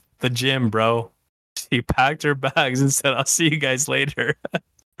the gym, bro. She packed her bags and said, "I'll see you guys later."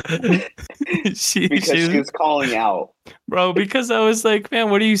 Because she she was calling out. bro, because I was like, man,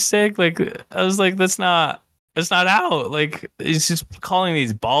 what are you sick? Like I was like, that's not out. Like it's just calling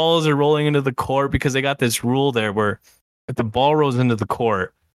these balls are rolling into the court because they got this rule there where if the ball rolls into the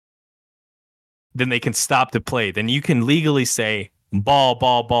court, then they can stop the play. Then you can legally say ball,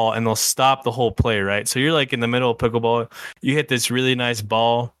 ball, ball, and they'll stop the whole play, right? So you're like in the middle of pickleball, you hit this really nice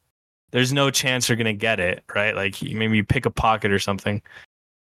ball. There's no chance you're gonna get it, right? Like maybe you pick a pocket or something.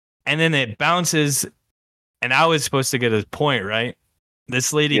 And then it bounces, and I was supposed to get a point, right?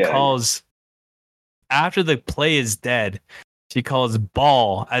 This lady Yeah. calls after the play is dead. She calls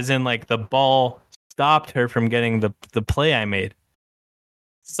ball, as in like the ball stopped her from getting the play I made.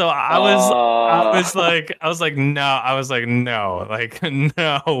 So I was like, no, like,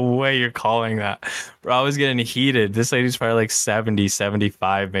 no way you're calling that. Bro, I was getting heated. This lady's probably like 70,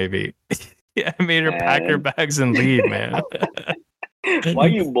 75, maybe. Yeah, I made her pack her And bags and leave, man. why are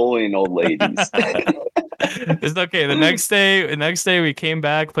you bullying old ladies? It's okay. The next day we came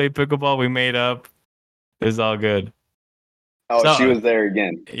back, played pickleball, we made up. It was all good. Oh, she So was there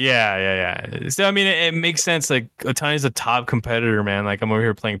again. yeah. So I mean, it makes sense. Like Otani's a top competitor, man. Like I'm over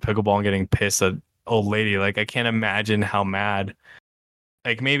here playing pickleball and getting pissed at old lady. Like I can't imagine how mad.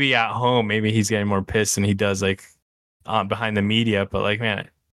 Like maybe at home, maybe he's getting more pissed than he does like behind the media. But like, man, if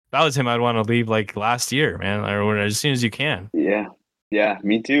that was him, I'd want to leave like last year, man, or as soon as you can. Yeah. Yeah,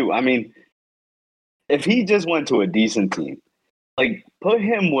 me too. I mean, if he just went to a decent team, like put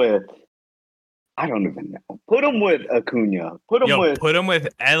him with, I don't even know. Put him with Acuna. Put him Yo, with, put him with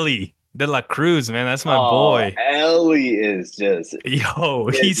Ellie de la Cruz, man. That's my boy. Ellie is just Yo,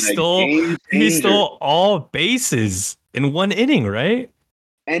 he is a stole game he changer. stole all bases in one inning, right?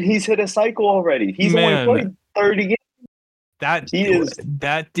 And he's hit a cycle already. He's only Man, played 30 games. that He is,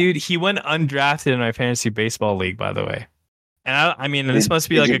 that dude, he went undrafted in my fantasy baseball league, by the way. And I mean, this did, must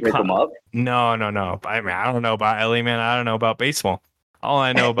be did like you pick him up? no. I mean, I don't know about Ellie, man. I don't know about baseball. All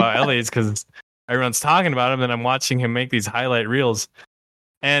I know about Ellie is because everyone's talking about him, and I'm watching him make these highlight reels.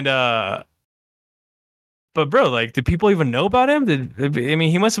 And but bro, like, did people even know about him? I mean,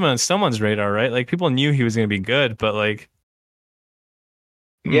 he must have been on someone's radar, right? Like, people knew he was gonna be good, but like,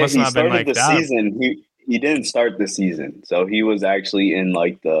 Yeah, must he not have been started like the that. season. He didn't start the season. So he was actually in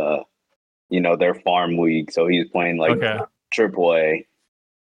like their farm league. So he was playing like Okay. triple A.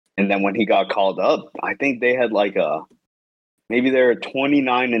 And then when he got called up, I think they had like maybe they were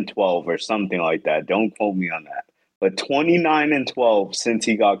 29-12 or something like that. Don't quote me on that. But 29-12 since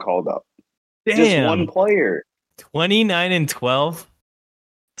he got called up. Just one Damn. player 29-12.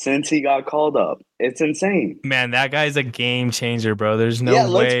 since he got called up. It's insane. Man, that guy's a game changer, bro. There's no Yeah,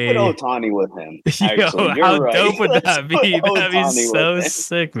 let's put way. Otani with him. Yo, Actually, you're how right. dope would Let's that put be? That'd be Otani with so him.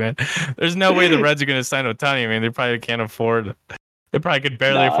 sick, man. There's no way the Reds are gonna sign Otani. I mean, they probably can't afford. They probably could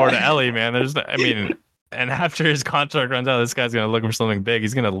barely Nah. afford Ellie, man. I mean, and after his contract runs out, this guy's gonna look for something big.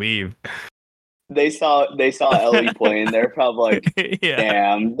 He's gonna leave. They saw Ellie playing. They're probably like, Yeah,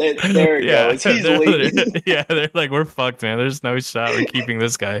 damn, there it yeah. goes. He's leaving. They're like, we're fucked, man. There's no shot we're keeping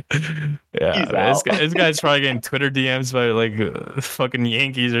this guy. Yeah, He's man, out. this guy's probably getting Twitter DMs by like fucking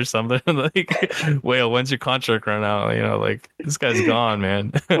Yankees or something. Like, Whale, when's your contract run out? You know, like this guy's gone,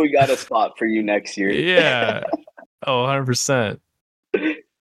 man. We got a spot for you next year. Yeah. Oh, 100%.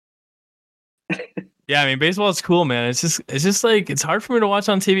 Yeah, I mean, baseball is cool, man. It's just like it's hard for me to watch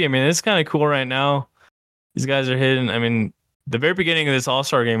on TV. I mean, it's kind of cool right now. These guys are hitting. I mean, the very beginning of this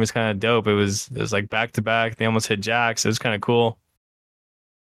All-Star game was kind of dope. It was like back to back. They almost hit jacks. It was kind of cool.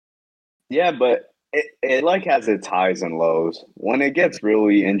 Yeah, but it like has its highs and lows. When it gets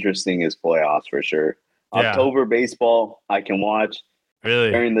really interesting is playoffs for sure. Yeah, October baseball, I can watch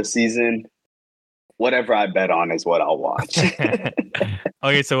really. during the season. Whatever I bet on is what I'll watch.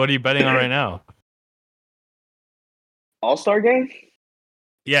 Okay, so what are you betting on right now? All-Star game?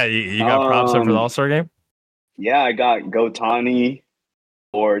 Yeah, you got props up for the Um, All-Star game? yeah, I got Gotani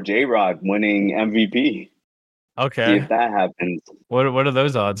or J-Rod winning MVP. See Okay. if that happens. What are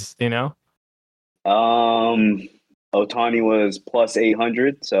those odds? Do you know? Um, Otani was plus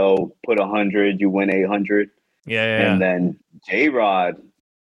 800, so put 100, you win 800. Yeah, yeah, And yeah. then J-Rod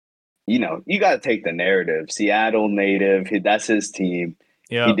you got to take the narrative. Seattle native, that's his team.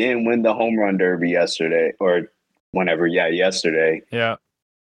 He Yeah. didn't win the home run derby yesterday or whenever. Yeah, yesterday. Yeah.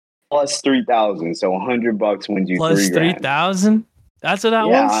 Plus 3,000, so $100 wins you Plus 3,000. 3,000? That's what that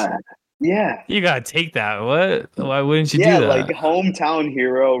was? Yeah. You gotta take that. What? Why wouldn't you do Yeah, like that? hometown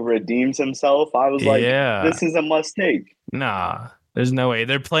hero redeems himself. I was like, Yeah. this is a must take. Nah. There's no way.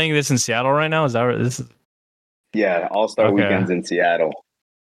 They're playing this in Seattle right now? Is that what this is? Yeah, All-Star Okay. weekends in Seattle.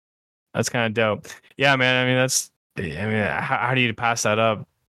 That's kind of dope. Yeah, man. I mean, how do you pass that up?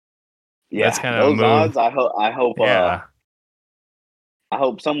 That's Yeah, kind of a those move. odds. Yeah. I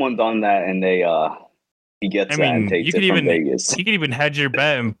hope someone's on that and he I gets that and mean, takes it from Vegas. you could even hedge your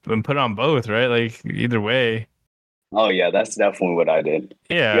bet and put on both, right? Like either way. Oh yeah, that's definitely what I did.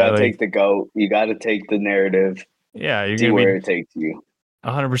 You Yeah, gotta take like the GOAT. You gotta take the narrative. yeah, you're See gonna where be it takes you.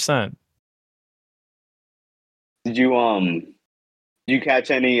 100%. Did you catch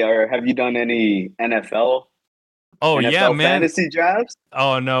any or have you done any Oh yeah, NFL man. fantasy drafts?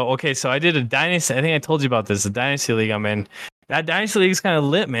 Oh no. Okay, so I did a dynasty. I think I told you about this. The dynasty league I'm in. That dynasty league is kind of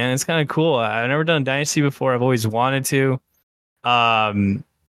lit, man. It's kind of cool. I've never done a dynasty before. I've always wanted to. Um,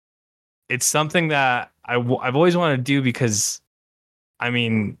 it's something that I've always wanted to do because, I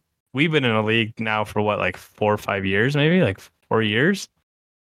mean, we've been in a league now for what, like 4 or 5 years, maybe like 4 years.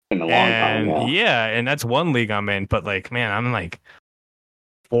 In a long time, And yeah. yeah, and that's one league I'm in. But like, man, I'm in like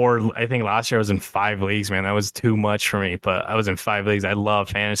four. I think last year I was in 5 leagues, man. That was too much for me. But I was in 5 leagues. I love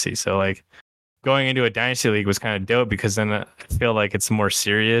fantasy, so like going into a dynasty league was kind of dope because then I feel like it's more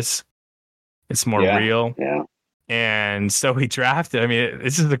serious, it's more Yeah, real. yeah. And so we drafted. I mean,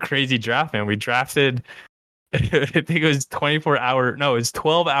 this is a crazy draft, man. We drafted. I think it was 24 hour. No, it was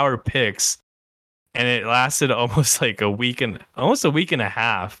 12-hour picks, and it lasted almost like almost a week and a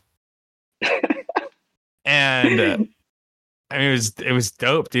half. And I mean, it was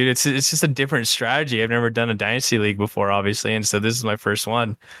dope, dude. It's just a different strategy. I've never done a dynasty league before, obviously, and so this is my first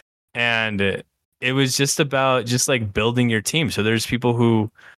one. And it was just about just like building your team. So there's people who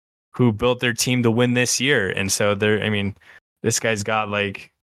built their team to win this year, and so I mean, this guy's got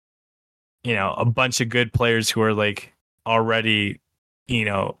like a bunch of good players who are like already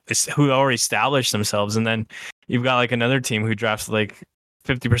who already established themselves, and then you've got like another team who drafts like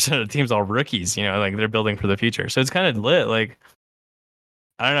 50% of the team's all rookies, like they're building for the future. So it's kind of lit. Like,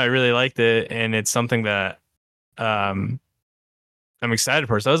 I don't know, I really liked it, and it's something that um I'm excited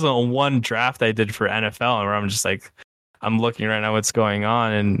for. So that was the one draft I did for NFL, where I'm just like, I'm looking right now what's going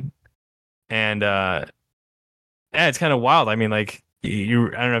on, and yeah, it's kind of wild. I mean, like I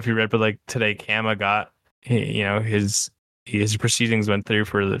don't know if you read, but like today, Kama got his proceedings went through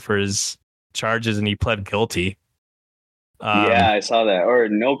for his charges, and he pled guilty. Yeah, I saw that. Or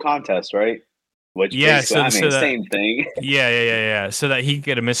no contest, right? Which Yeah, basically, so I so mean, that same thing. yeah, so that he could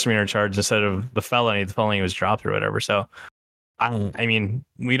get a misdemeanor charge instead of the felony. The felony was dropped or whatever. So I mean,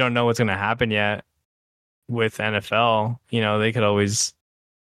 we don't know what's going to happen yet with NFL. They could always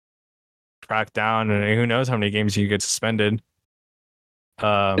crack down, and who knows how many games you get suspended.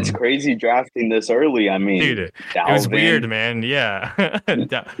 It's crazy drafting this early. I mean, Dude, it was weird, Dalvin, man. Yeah.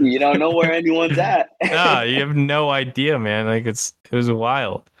 you don't know where anyone's at. Nah, you have no idea, man. Like it was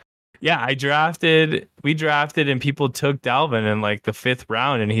wild. Yeah, we drafted and people took Dalvin in like the 5th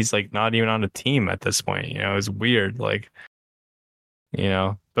round, and he's like not even on a team at this point. It was weird. Like,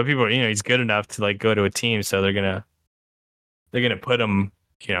 but people, he's good enough to like go to a team, so they're gonna put him,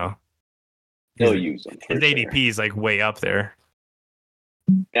 his They'll use them for his sure. ADP is like way up there.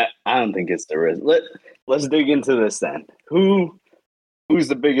 Yeah, I don't think it's the risk. Let's dig into this then. Who's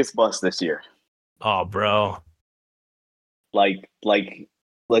the biggest bust this year? Oh, bro. Like,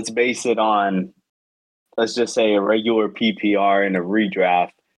 let's base it on, let's just say a regular PPR and a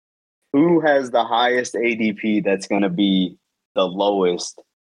redraft. Who has the highest ADP that's going to be the lowest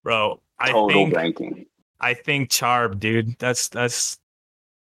Bro, total ranking? I think Charb, dude. That's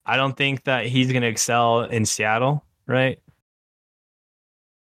I don't think that he's gonna excel in Seattle, right?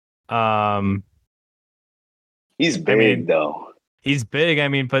 He's big though. He's big. I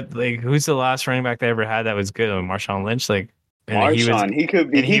mean, but like, who's the last running back they ever had that was good? Marshawn Lynch, like, and Marshawn, he could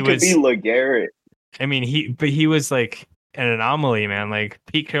be LeGarrette. I mean, he was like an anomaly, man. Like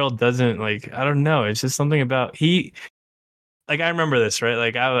Pete Carroll doesn't like. I don't know. It's just something about he. Like I remember this, right?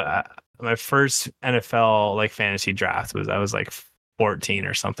 Like my first NFL like fantasy draft I was like 14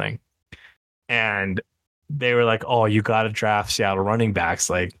 or something, and they were like, "Oh, you got to draft Seattle running backs."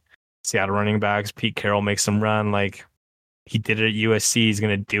 Like Seattle running backs, Pete Carroll makes them run. Like he did it at USC. He's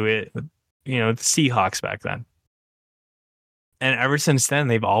gonna do it. The Seahawks back then. And ever since then,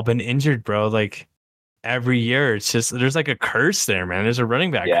 they've all been injured, bro. Like every year. It's just there's like a curse there, man. There's a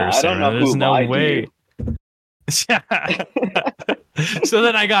running back Yeah, curse I there, don't know man. There's who no lied to way. you. Yeah. So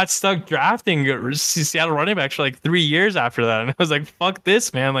then I got stuck drafting Seattle running backs for like 3 years after that, and I was like, "Fuck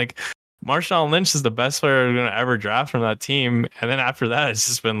this, man!" Like, Marshawn Lynch is the best player I'm gonna ever draft from that team, and then after that, it's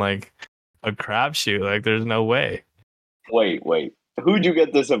just been like a crapshoot. Like, there's no way. Wait. Who'd you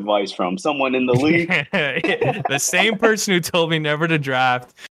get this advice from? Someone in the league? The same person who told me never to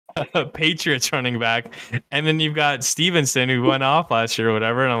draft a Patriots running back, and then you've got Stevenson who went off last year or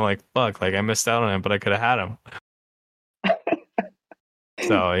whatever, and I'm like, fuck, like I missed out on him, but I could have had him.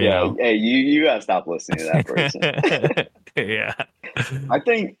 So you know, Hey, you gotta stop listening to that person. yeah. I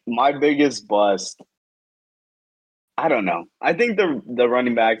think my biggest bust. I don't know. I think the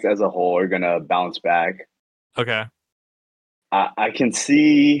running backs as a whole are gonna bounce back. Okay. I can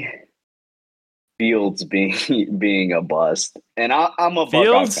see Fields being a bust, and I'm a Buckeye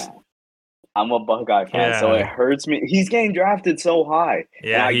Fields? fan. I'm a Buckeye fan, so it Yeah. hurts me. He's getting drafted so high, and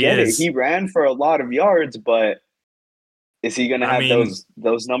Yeah, I he get it. is. He ran for a lot of yards, but is he going to I have mean,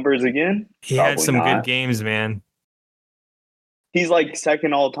 those numbers again? he had Probably some good not. games, man. He's like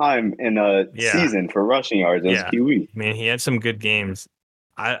second all time in a Yeah. season for rushing yards as Yeah. QB. I mean, he had some good games.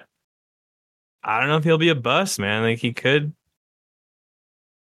 I don't know if he'll be a bust, man. Like he could.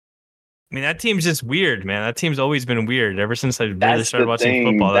 I mean, that team's just weird, man. That team's always been weird. Ever since I really That's started the watching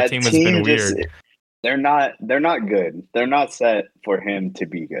thing. football, that That team has been team just weird. they're not good. They're not set for him to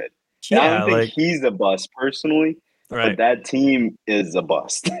be good. And I Yeah, don't think like he's a bust personally, but right. that team is a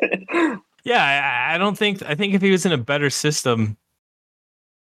bust. Yeah, I don't think. I think if he was in a better system,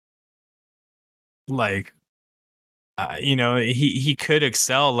 like he could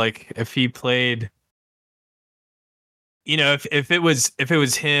excel. Like if he played, if it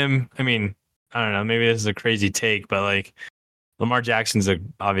was him. I mean, I don't know. Maybe this is a crazy take, but like Lamar Jackson's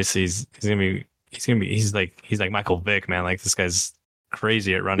obviously he's like Michael Vick, man. Like this guy's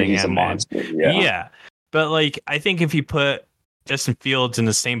crazy at running He's a and monster. Yeah. yeah. But like I think if he put Justin Fields in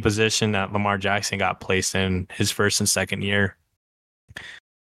the same position that Lamar Jackson got placed in his first and second year,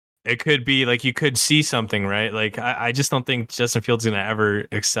 it could be like you could see something, right? Like I just don't think Justin Fields is gonna ever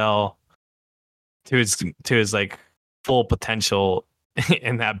excel to his like full potential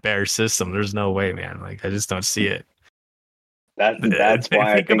in that Bears system. There's no way, man. Like I just don't see it. That's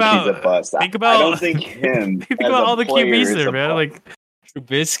why I think he's a bust. I don't think him think as about a all the player QBs is there, a man. bust. Like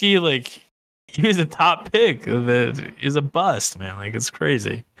Trubisky, like he was a top pick. Is a bust, man. Like it's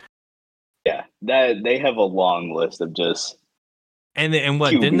crazy. Yeah, that they have a long list of just And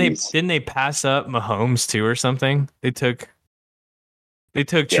what QBs. didn't they pass up Mahomes too or something? They took Yeah,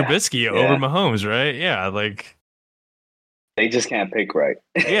 Trubisky over yeah. Mahomes, right? Yeah, like They just can't pick right.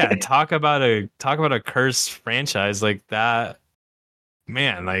 yeah, talk about a cursed franchise like that.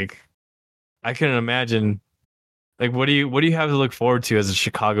 Man, like I couldn't imagine. Like, what do you have to look forward to as a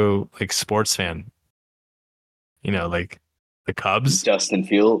Chicago like sports fan? Like the Cubs, Justin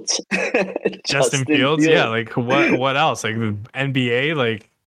Fields. Justin Justin Fields. Yeah, Fields. like what else? Like the NBA. Like,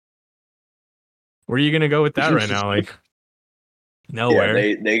 where are you gonna go with that right now? Like, Yeah,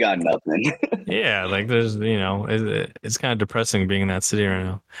 nowhere. they got nothing. Yeah, like there's it's kind of depressing being in that city right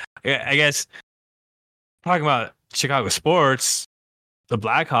now. I guess talking about Chicago sports, the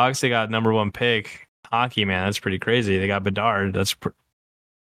Blackhawks, they got number one pick hockey, man. That's pretty crazy. They got Bedard.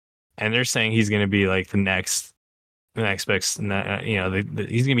 And they're saying he's going to be like the next big, he's going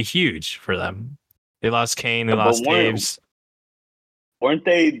to be huge for them. They lost Kane. They But lost Taves. weren't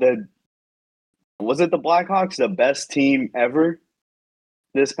they was it the Blackhawks the best team ever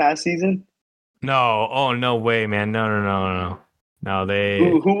this past season? No. Oh, no way, man. No. No,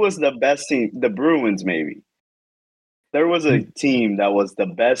 Who was the best team? The Bruins, maybe. There was a team that was the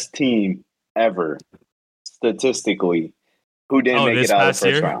best team ever, statistically, who didn't make this it out of past the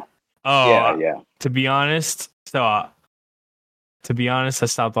first year? round. Oh, Yeah. To be honest, I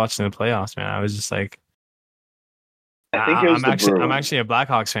stopped watching the playoffs, man. I was just like, I think it was the Bruins. I'm actually a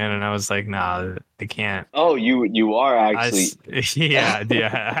Blackhawks fan, and I was like, nah, they can't. Oh, you are actually.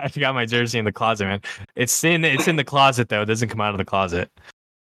 Yeah. I got my jersey in the closet, man. It's in the closet though. It doesn't come out of the closet.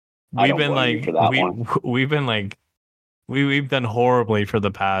 We've been like we've done horribly for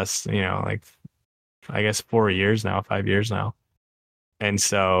the past, like I guess 4 years now, 5 years now. And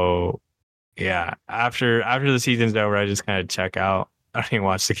so yeah, after the season's over, I just kind of check out. I don't even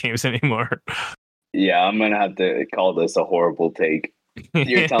watch the games anymore. Yeah, I'm gonna have to call this a horrible take.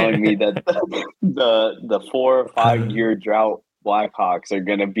 You're telling me that the 4 or 5 year drought Blackhawks are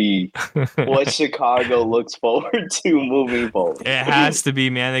gonna be what Chicago looks forward to moving forward. It has to be,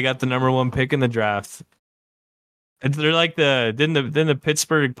 man. They got the number one pick in the draft. They're like didn't the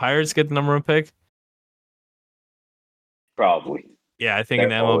Pittsburgh Pirates get the number one pick? Probably. Yeah, I think in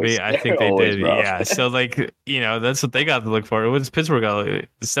the MLB, I think They're they always did. rough. Yeah, so like that's what they got to look for. What's Pittsburgh got? Like,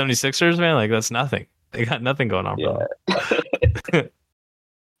 the 76ers, man, like that's nothing. They got nothing going on for them.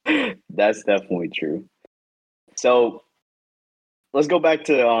 That's definitely true. So let's go back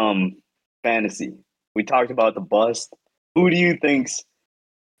to fantasy. We talked about the bust. Who do you think's,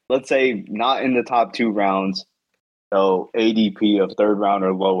 let's say, not in the top 2 rounds, so ADP of 3rd round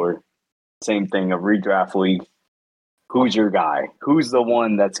or lower, same thing, a redraft league. Who's your guy? Who's the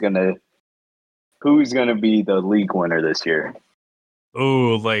one who's gonna be the league winner this year?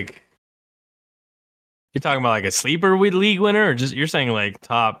 Ooh, like you're talking about like a sleeper with league winner, or just you're saying like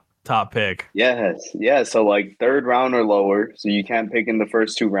top pick? Yes, yeah. So like 3rd round or lower, so you can't pick in the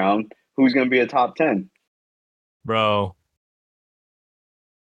first 2 rounds. Who's gonna be a top 10? Bro,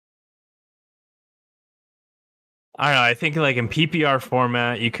 I don't know. I think like in PPR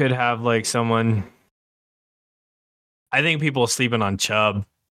format, you could have like someone. I think people are sleeping on Chubb,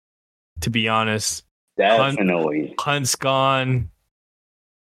 to be honest. Definitely. Hunt's gone.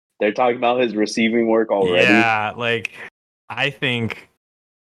 They're talking about his receiving work already. Yeah, like I think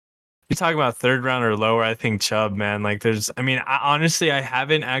you're talking about 3rd round or lower. I think Chubb, man. Like honestly, I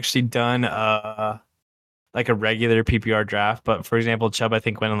haven't actually done like a regular PPR draft, but for example, Chubb I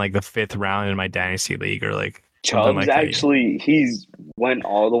think went in like the 5th round in my dynasty league or like something Chubb's like that. actually he's went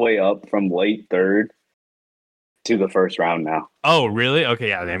all the way up from late 3rd to the 1st round now. Oh, really? Okay,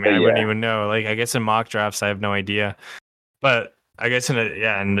 yeah. I mean, I wouldn't even know. Like, I guess in mock drafts, I have no idea. But I guess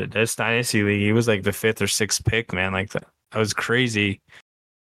in this dynasty league, he was like the 5th or 6th pick, man. Like that was crazy.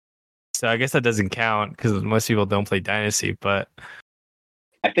 So I guess that doesn't count because most people don't play dynasty. But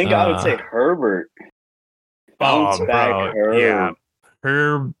I think I would say Herbert. Bounce back, bro, Herb.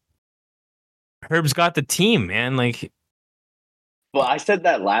 yeah, Herb's got the team, man. Like, well, I said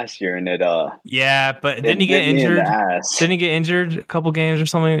that last year, and it yeah, but didn't he get injured? Didn't he get injured a couple games or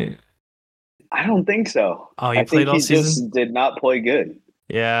something? I don't think so. Oh, he I played think all he season? just did not play good.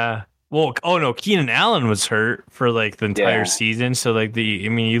 Yeah. Well, oh no, Keenan Allen was hurt for like the entire season. So like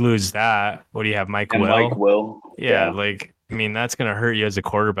you lose that. What do you have, Mike and Will? Mike Will. Yeah, like that's gonna hurt you as a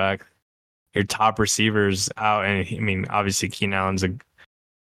quarterback. Your top receivers out, and obviously Keenan Allen's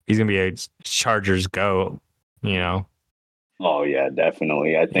he's gonna be a Chargers go. Oh yeah,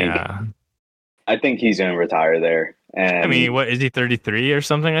 definitely. I think he's gonna retire there. And what is he, 33 or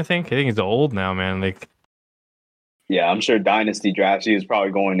something? I think he's old now, man. Like, yeah, I'm sure dynasty drafts he was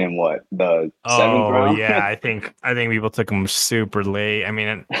probably going in the 7th round. Yeah, I think people took him super late. I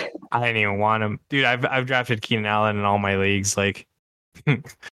mean, I didn't even want him, dude. I've drafted Keenan Allen in all my leagues, like,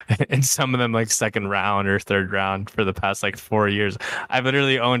 and some of them like 2nd round or 3rd round for the past like 4 years. I've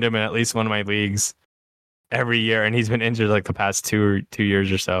literally owned him in at least one of my leagues every year, and he's been injured like the past 2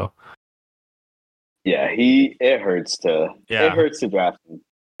 years or so. Yeah, it hurts to draft him.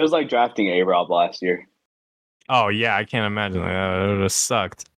 It was like drafting A-Rob last year. Oh yeah, I can't imagine. It would have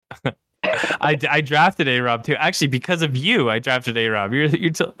sucked. I drafted A-Rob too. Actually, because of you, I drafted A-Rob. You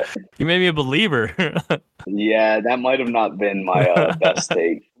made me a believer. Yeah, that might have not been my best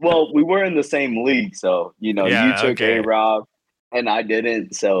take. Well, we were in the same league, so you took A-Rob and I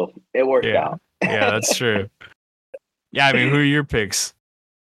didn't, so it worked out. Yeah, that's true. Yeah, I mean, who are your picks?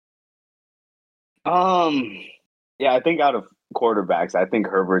 Yeah, I think out of quarterbacks, I think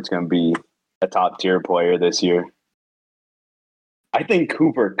Herbert's going to be a top tier player this year. I think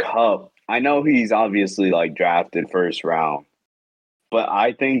Cooper Kupp, I know he's obviously like drafted 1st round, but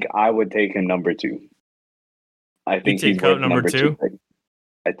I think I would take him number 2. I think he's worth number 2.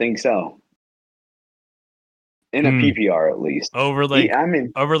 I think so. In a PPR at least. Over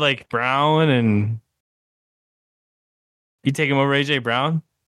like Brown, and you take him over AJ Brown?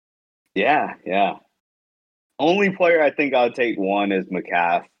 Yeah. Only player I think I'll take one is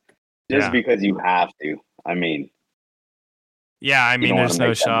McCaff. Just because you have to. There's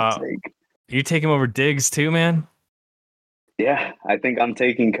no shot. You take him over Diggs too, man? Yeah, I think I'm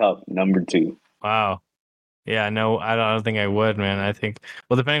taking Kupp number 2. Wow. Yeah, no, I don't think I would, man. I think,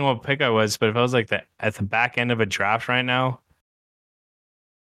 well, depending on what pick I was, but if I was like at the back end of a draft right now,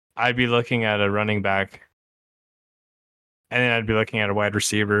 I'd be looking at a running back, and then I'd be looking at a wide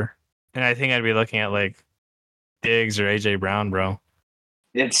receiver, and I think I'd be looking at like Diggs or AJ Brown, bro.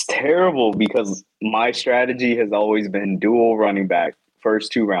 It's terrible because my strategy has always been dual running back,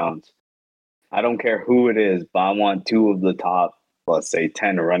 first 2 rounds. I don't care who it is, but I want 2 of the top, let's say,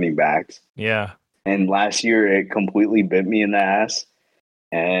 10 running backs. Yeah. And last year, it completely bit me in the ass.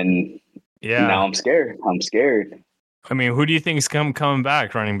 And now I'm scared. I mean, who do you think is coming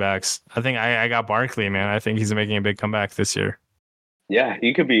back, running backs? I think I got Barkley, man. I think he's making a big comeback this year. Yeah,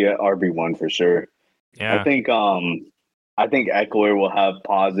 he could be an RB1 for sure. Yeah. I think I think Eckler will have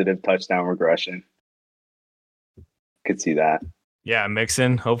positive touchdown regression. Could see that. Yeah,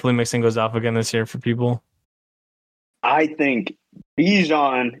 Mixon. Hopefully Mixon goes off again this year for people. I think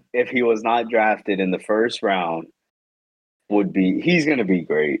Bijan, if he was not drafted in the first round, he's going to be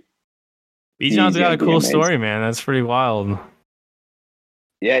great. Bijan's got a cool story, man. That's pretty wild.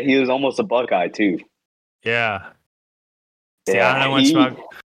 Yeah, he was almost a Buckeye too. Yeah. See, I don't know much about.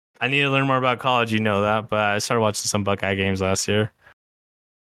 I need to learn more about college. You know that, but I started watching some Buckeye games last year.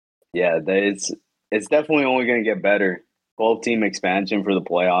 Yeah, it's definitely only going to get better. 12-team expansion for the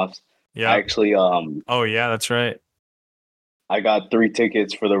playoffs. Yeah. Actually, oh yeah, that's right. I got 3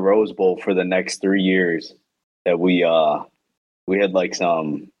 tickets for the Rose Bowl for the next 3 years. That we had like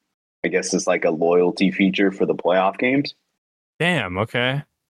some, I guess it's like a loyalty feature for the playoff games. Damn. Okay.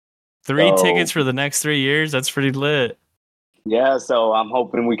 3 tickets for the next 3 years. That's pretty lit. Yeah, so I'm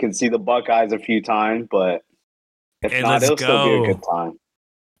hoping we can see the Buckeyes a few times, but if not, it'll still be a good time.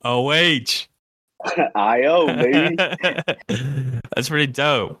 OH. IO, baby. That's pretty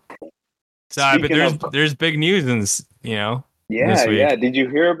dope. So, but there's big news in this, Yeah, this week. yeah. Did you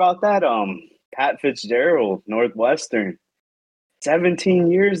hear about that? Pat Fitzgerald, Northwestern,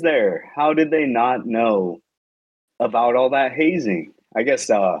 17 years there. How did they not know about all that hazing? I guess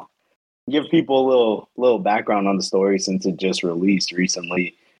give people a little background on the story since it just released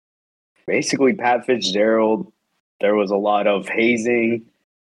recently. Basically, Pat Fitzgerald, there was a lot of hazing,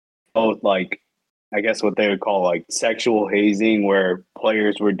 both like I guess what they would call like sexual hazing, where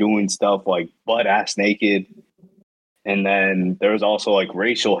players were doing stuff like butt ass naked, and then there was also like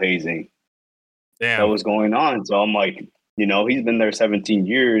racial hazing that was going on. So I'm like, he's been there 17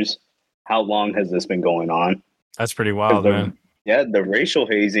 years. How long has this been going on? That's pretty wild, man. Yeah, the racial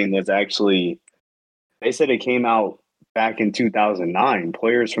hazing was actually, they said it came out back in 2009.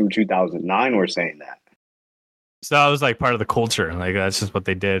 Players from 2009 were saying that. So that was like part of the culture. Like that's just what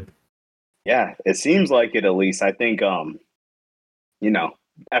they did. Yeah, it seems like it at least. I think,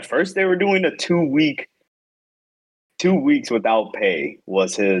 at first they were doing a 2 weeks without pay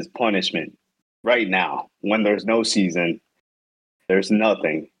was his punishment. Right now, when there's no season, there's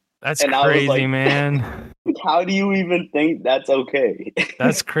nothing. That's crazy, man. How do you even think that's okay?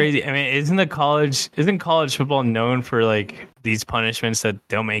 That's crazy. I mean, isn't college football known for like these punishments that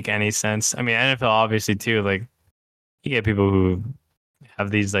don't make any sense? I mean, NFL obviously too. Like, you get people who have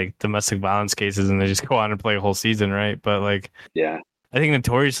these like domestic violence cases and they just go on and play a whole season, right? But like, yeah, I think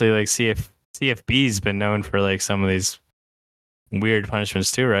notoriously like CFB's been known for like some of these weird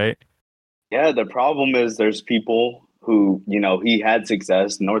punishments too, right? Yeah, the problem is there's people who, he had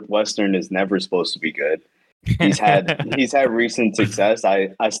success. Northwestern is never supposed to be good. He's had recent success.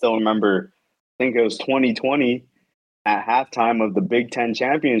 I still remember, I think it was 2020 at halftime of the Big Ten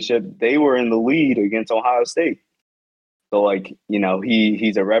championship, they were in the lead against Ohio State. So like,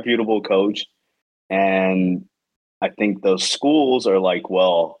 he's a reputable coach. And I think those schools are like,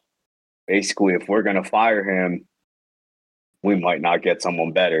 well, basically, if we're going to fire him, we might not get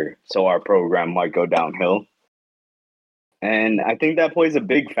someone better. So our program might go downhill. And I think that plays a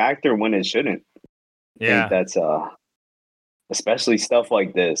big factor when it shouldn't. I think that's especially stuff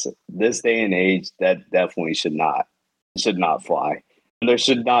like this day and age, that definitely should not fly. There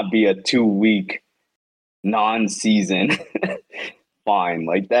should not be a 2-week non-season fine.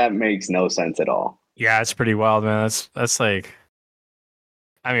 Like that makes no sense at all. Yeah, it's pretty wild, man. That's like,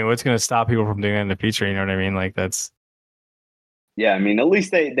 I mean, what's going to stop people from doing that in the future? You know what I mean? Like that's. Yeah, I mean, at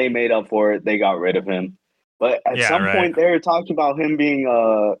least they made up for it. They got rid of him. But at some point, they were talking about him being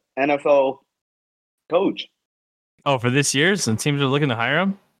a NFL coach. Oh, for this year? Some teams are looking to hire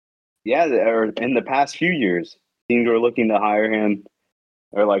him? Yeah, or in the past few years, teams were looking to hire him.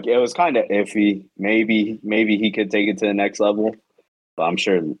 Or like it was kind of iffy. Maybe he could take it to the next level. But I'm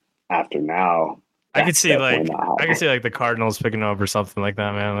sure after now, I could see like the Cardinals picking up or something like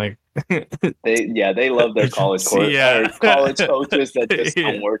that, man. Like they love their college college coaches that just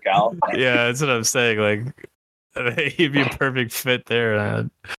don't work out. Yeah, that's what I'm saying. Like he'd be a perfect fit there,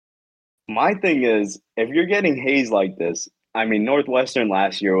 man. My thing is, if you're getting hazed like this, I mean, Northwestern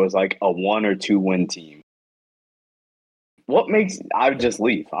last year was like a 1 or 2 win team. What makes I would just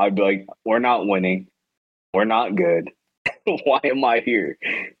leave? I'd be like, we're not winning, we're not good. Why am I here?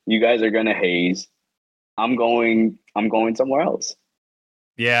 You guys are gonna haze. I'm going somewhere else.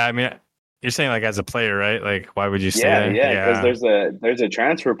 Yeah, I mean, you're saying like as a player, right? Like, why would you stay there? Yeah, because there's a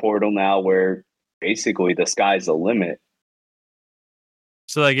transfer portal now where basically the sky's the limit.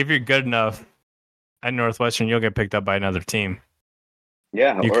 So like, if you're good enough at Northwestern, you'll get picked up by another team.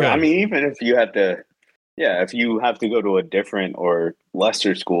 Yeah, I mean, even if you have to, if you have to go to a different or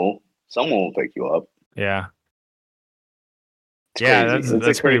lesser school, someone will pick you up. Yeah. It's Yeah, crazy. It's a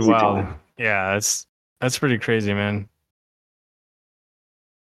that's pretty crazy wild. time. Yeah, that's pretty crazy, man.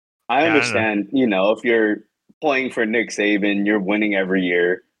 I Yeah, I don't know. understand, if you're playing for Nick Saban, you're winning every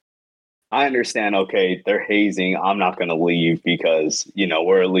year. I understand, okay, they're hazing. I'm not going to leave because,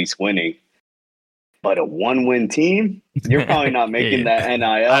 we're at least winning. But a one-win team, you're probably not making Yeah, that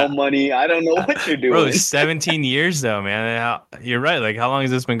NIL I, money. I don't know what you're bro, doing. 17 years though, man. You're right. Like, how long has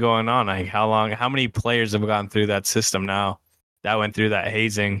this been going on? Like, how many players have gone through that system now that went through that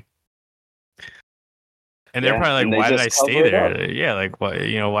hazing? And they're Yeah, probably and like, they why did I just stay cover it up. there? Yeah, like, what,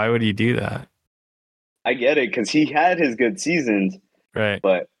 why would you do that? I get it because he had his good seasons, Right,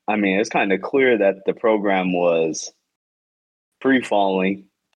 but I mean, it's kind of clear that the program was free falling,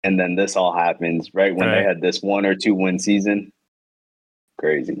 and then this all happens right when they right. had this 1 or 2 win season.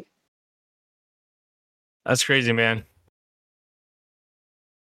 Crazy. That's crazy, man.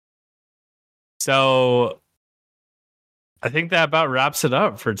 So I think that about wraps it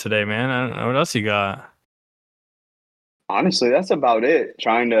up for today, man. I don't know what else you got. Honestly, that's about it.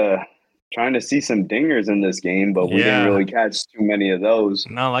 Trying to see some dingers in this game, but we didn't Yeah. really catch too many of those.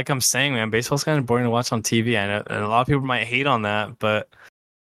 No, like I'm saying, man, baseball's kind of boring to watch on TV. I know, and a lot of people might hate on that, but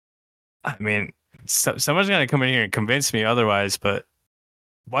I mean, someone's gonna come in here and convince me otherwise. But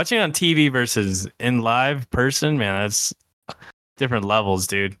watching on TV versus in live person, man, that's different levels,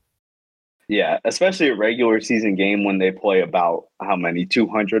 dude. Yeah, especially a regular season game when they play about how many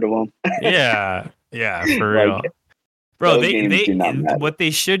 200 of them. Yeah, yeah, for Like real. Bro, those games do not matter. what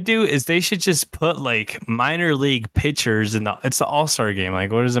they should do is they should just put like minor league pitchers in it's the All-Star game.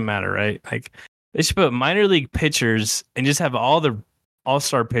 Like, what does it matter, right? Like, they should put minor league pitchers and just have all the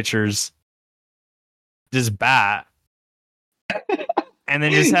All-Star pitchers just bat, and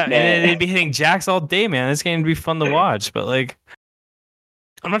then just have, and then Man, they'd be hitting jacks all day, man. This game would be fun to watch. But like,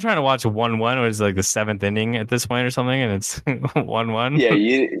 I'm not trying to watch 1-1. It was like the seventh inning at this point or something, and it's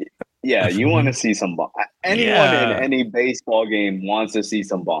 1-1. yeah, you want to see some bombs. Anyone in Yeah, any baseball game wants to see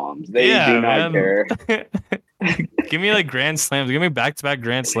some bombs. They do yeah, not man. care. Give me like grand slams. Give me back-to-back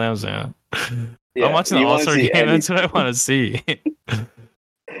grand slams, man. If I'm Yeah, watching the you want to All-Star see game, any. that's what I want to see.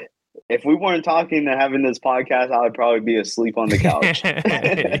 If we weren't talking and having this podcast, I would probably be asleep on the couch.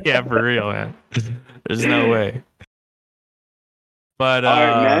 Yeah, for real, man. There's no way. But All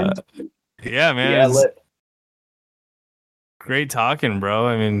right, man. yeah, man, Yeah, it's great talking, bro.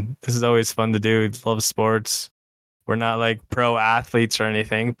 I mean, this is always fun to do. Love sports. We're not like pro athletes or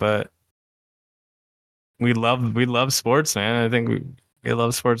anything, but we love sports, man. I think we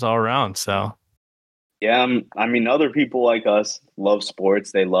love sports all around. So yeah. I mean, other people like us love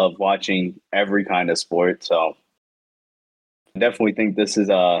sports. They love watching every kind of sport. So I definitely think this is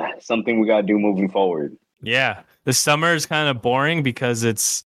something we gotta do moving forward. yeah, the summer is kind of boring because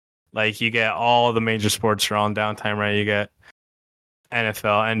it's like you get all the major sports are on downtime, right? You get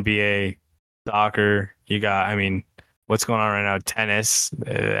NFL, NBA, soccer. You got, I mean, what's going on right now? Tennis,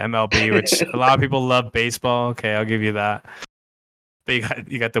 MLB, which a lot of people love baseball. Okay, I'll give you that. But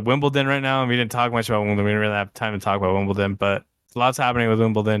you got the Wimbledon right now, and we didn't talk much about Wimbledon. We didn't really have time to talk about Wimbledon, but lots happening with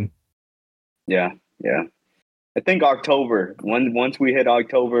Wimbledon. Yeah, yeah. I think October. Once we hit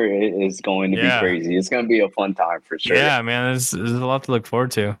October, it is going to be Yeah, crazy. It's going to be a fun time for sure. yeah, man. There's a lot to look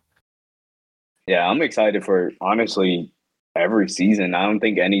forward to. Yeah, I'm excited for honestly every season. I don't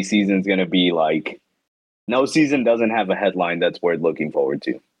think any season's going to be like no season doesn't have a headline that's worth looking forward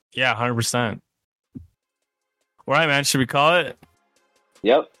to. Yeah, 100%. All right, man. Should we call it?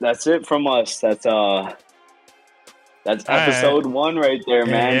 Yep, that's it from us. That's episode 1 right there,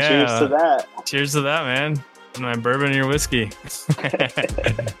 man. Yeah. Cheers to that. Cheers to that, man. My bourbon and your whiskey.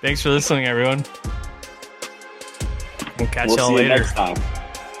 Thanks for listening, everyone. We'll catch y'all See you later. next time.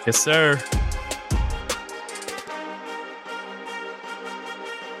 Yes, sir.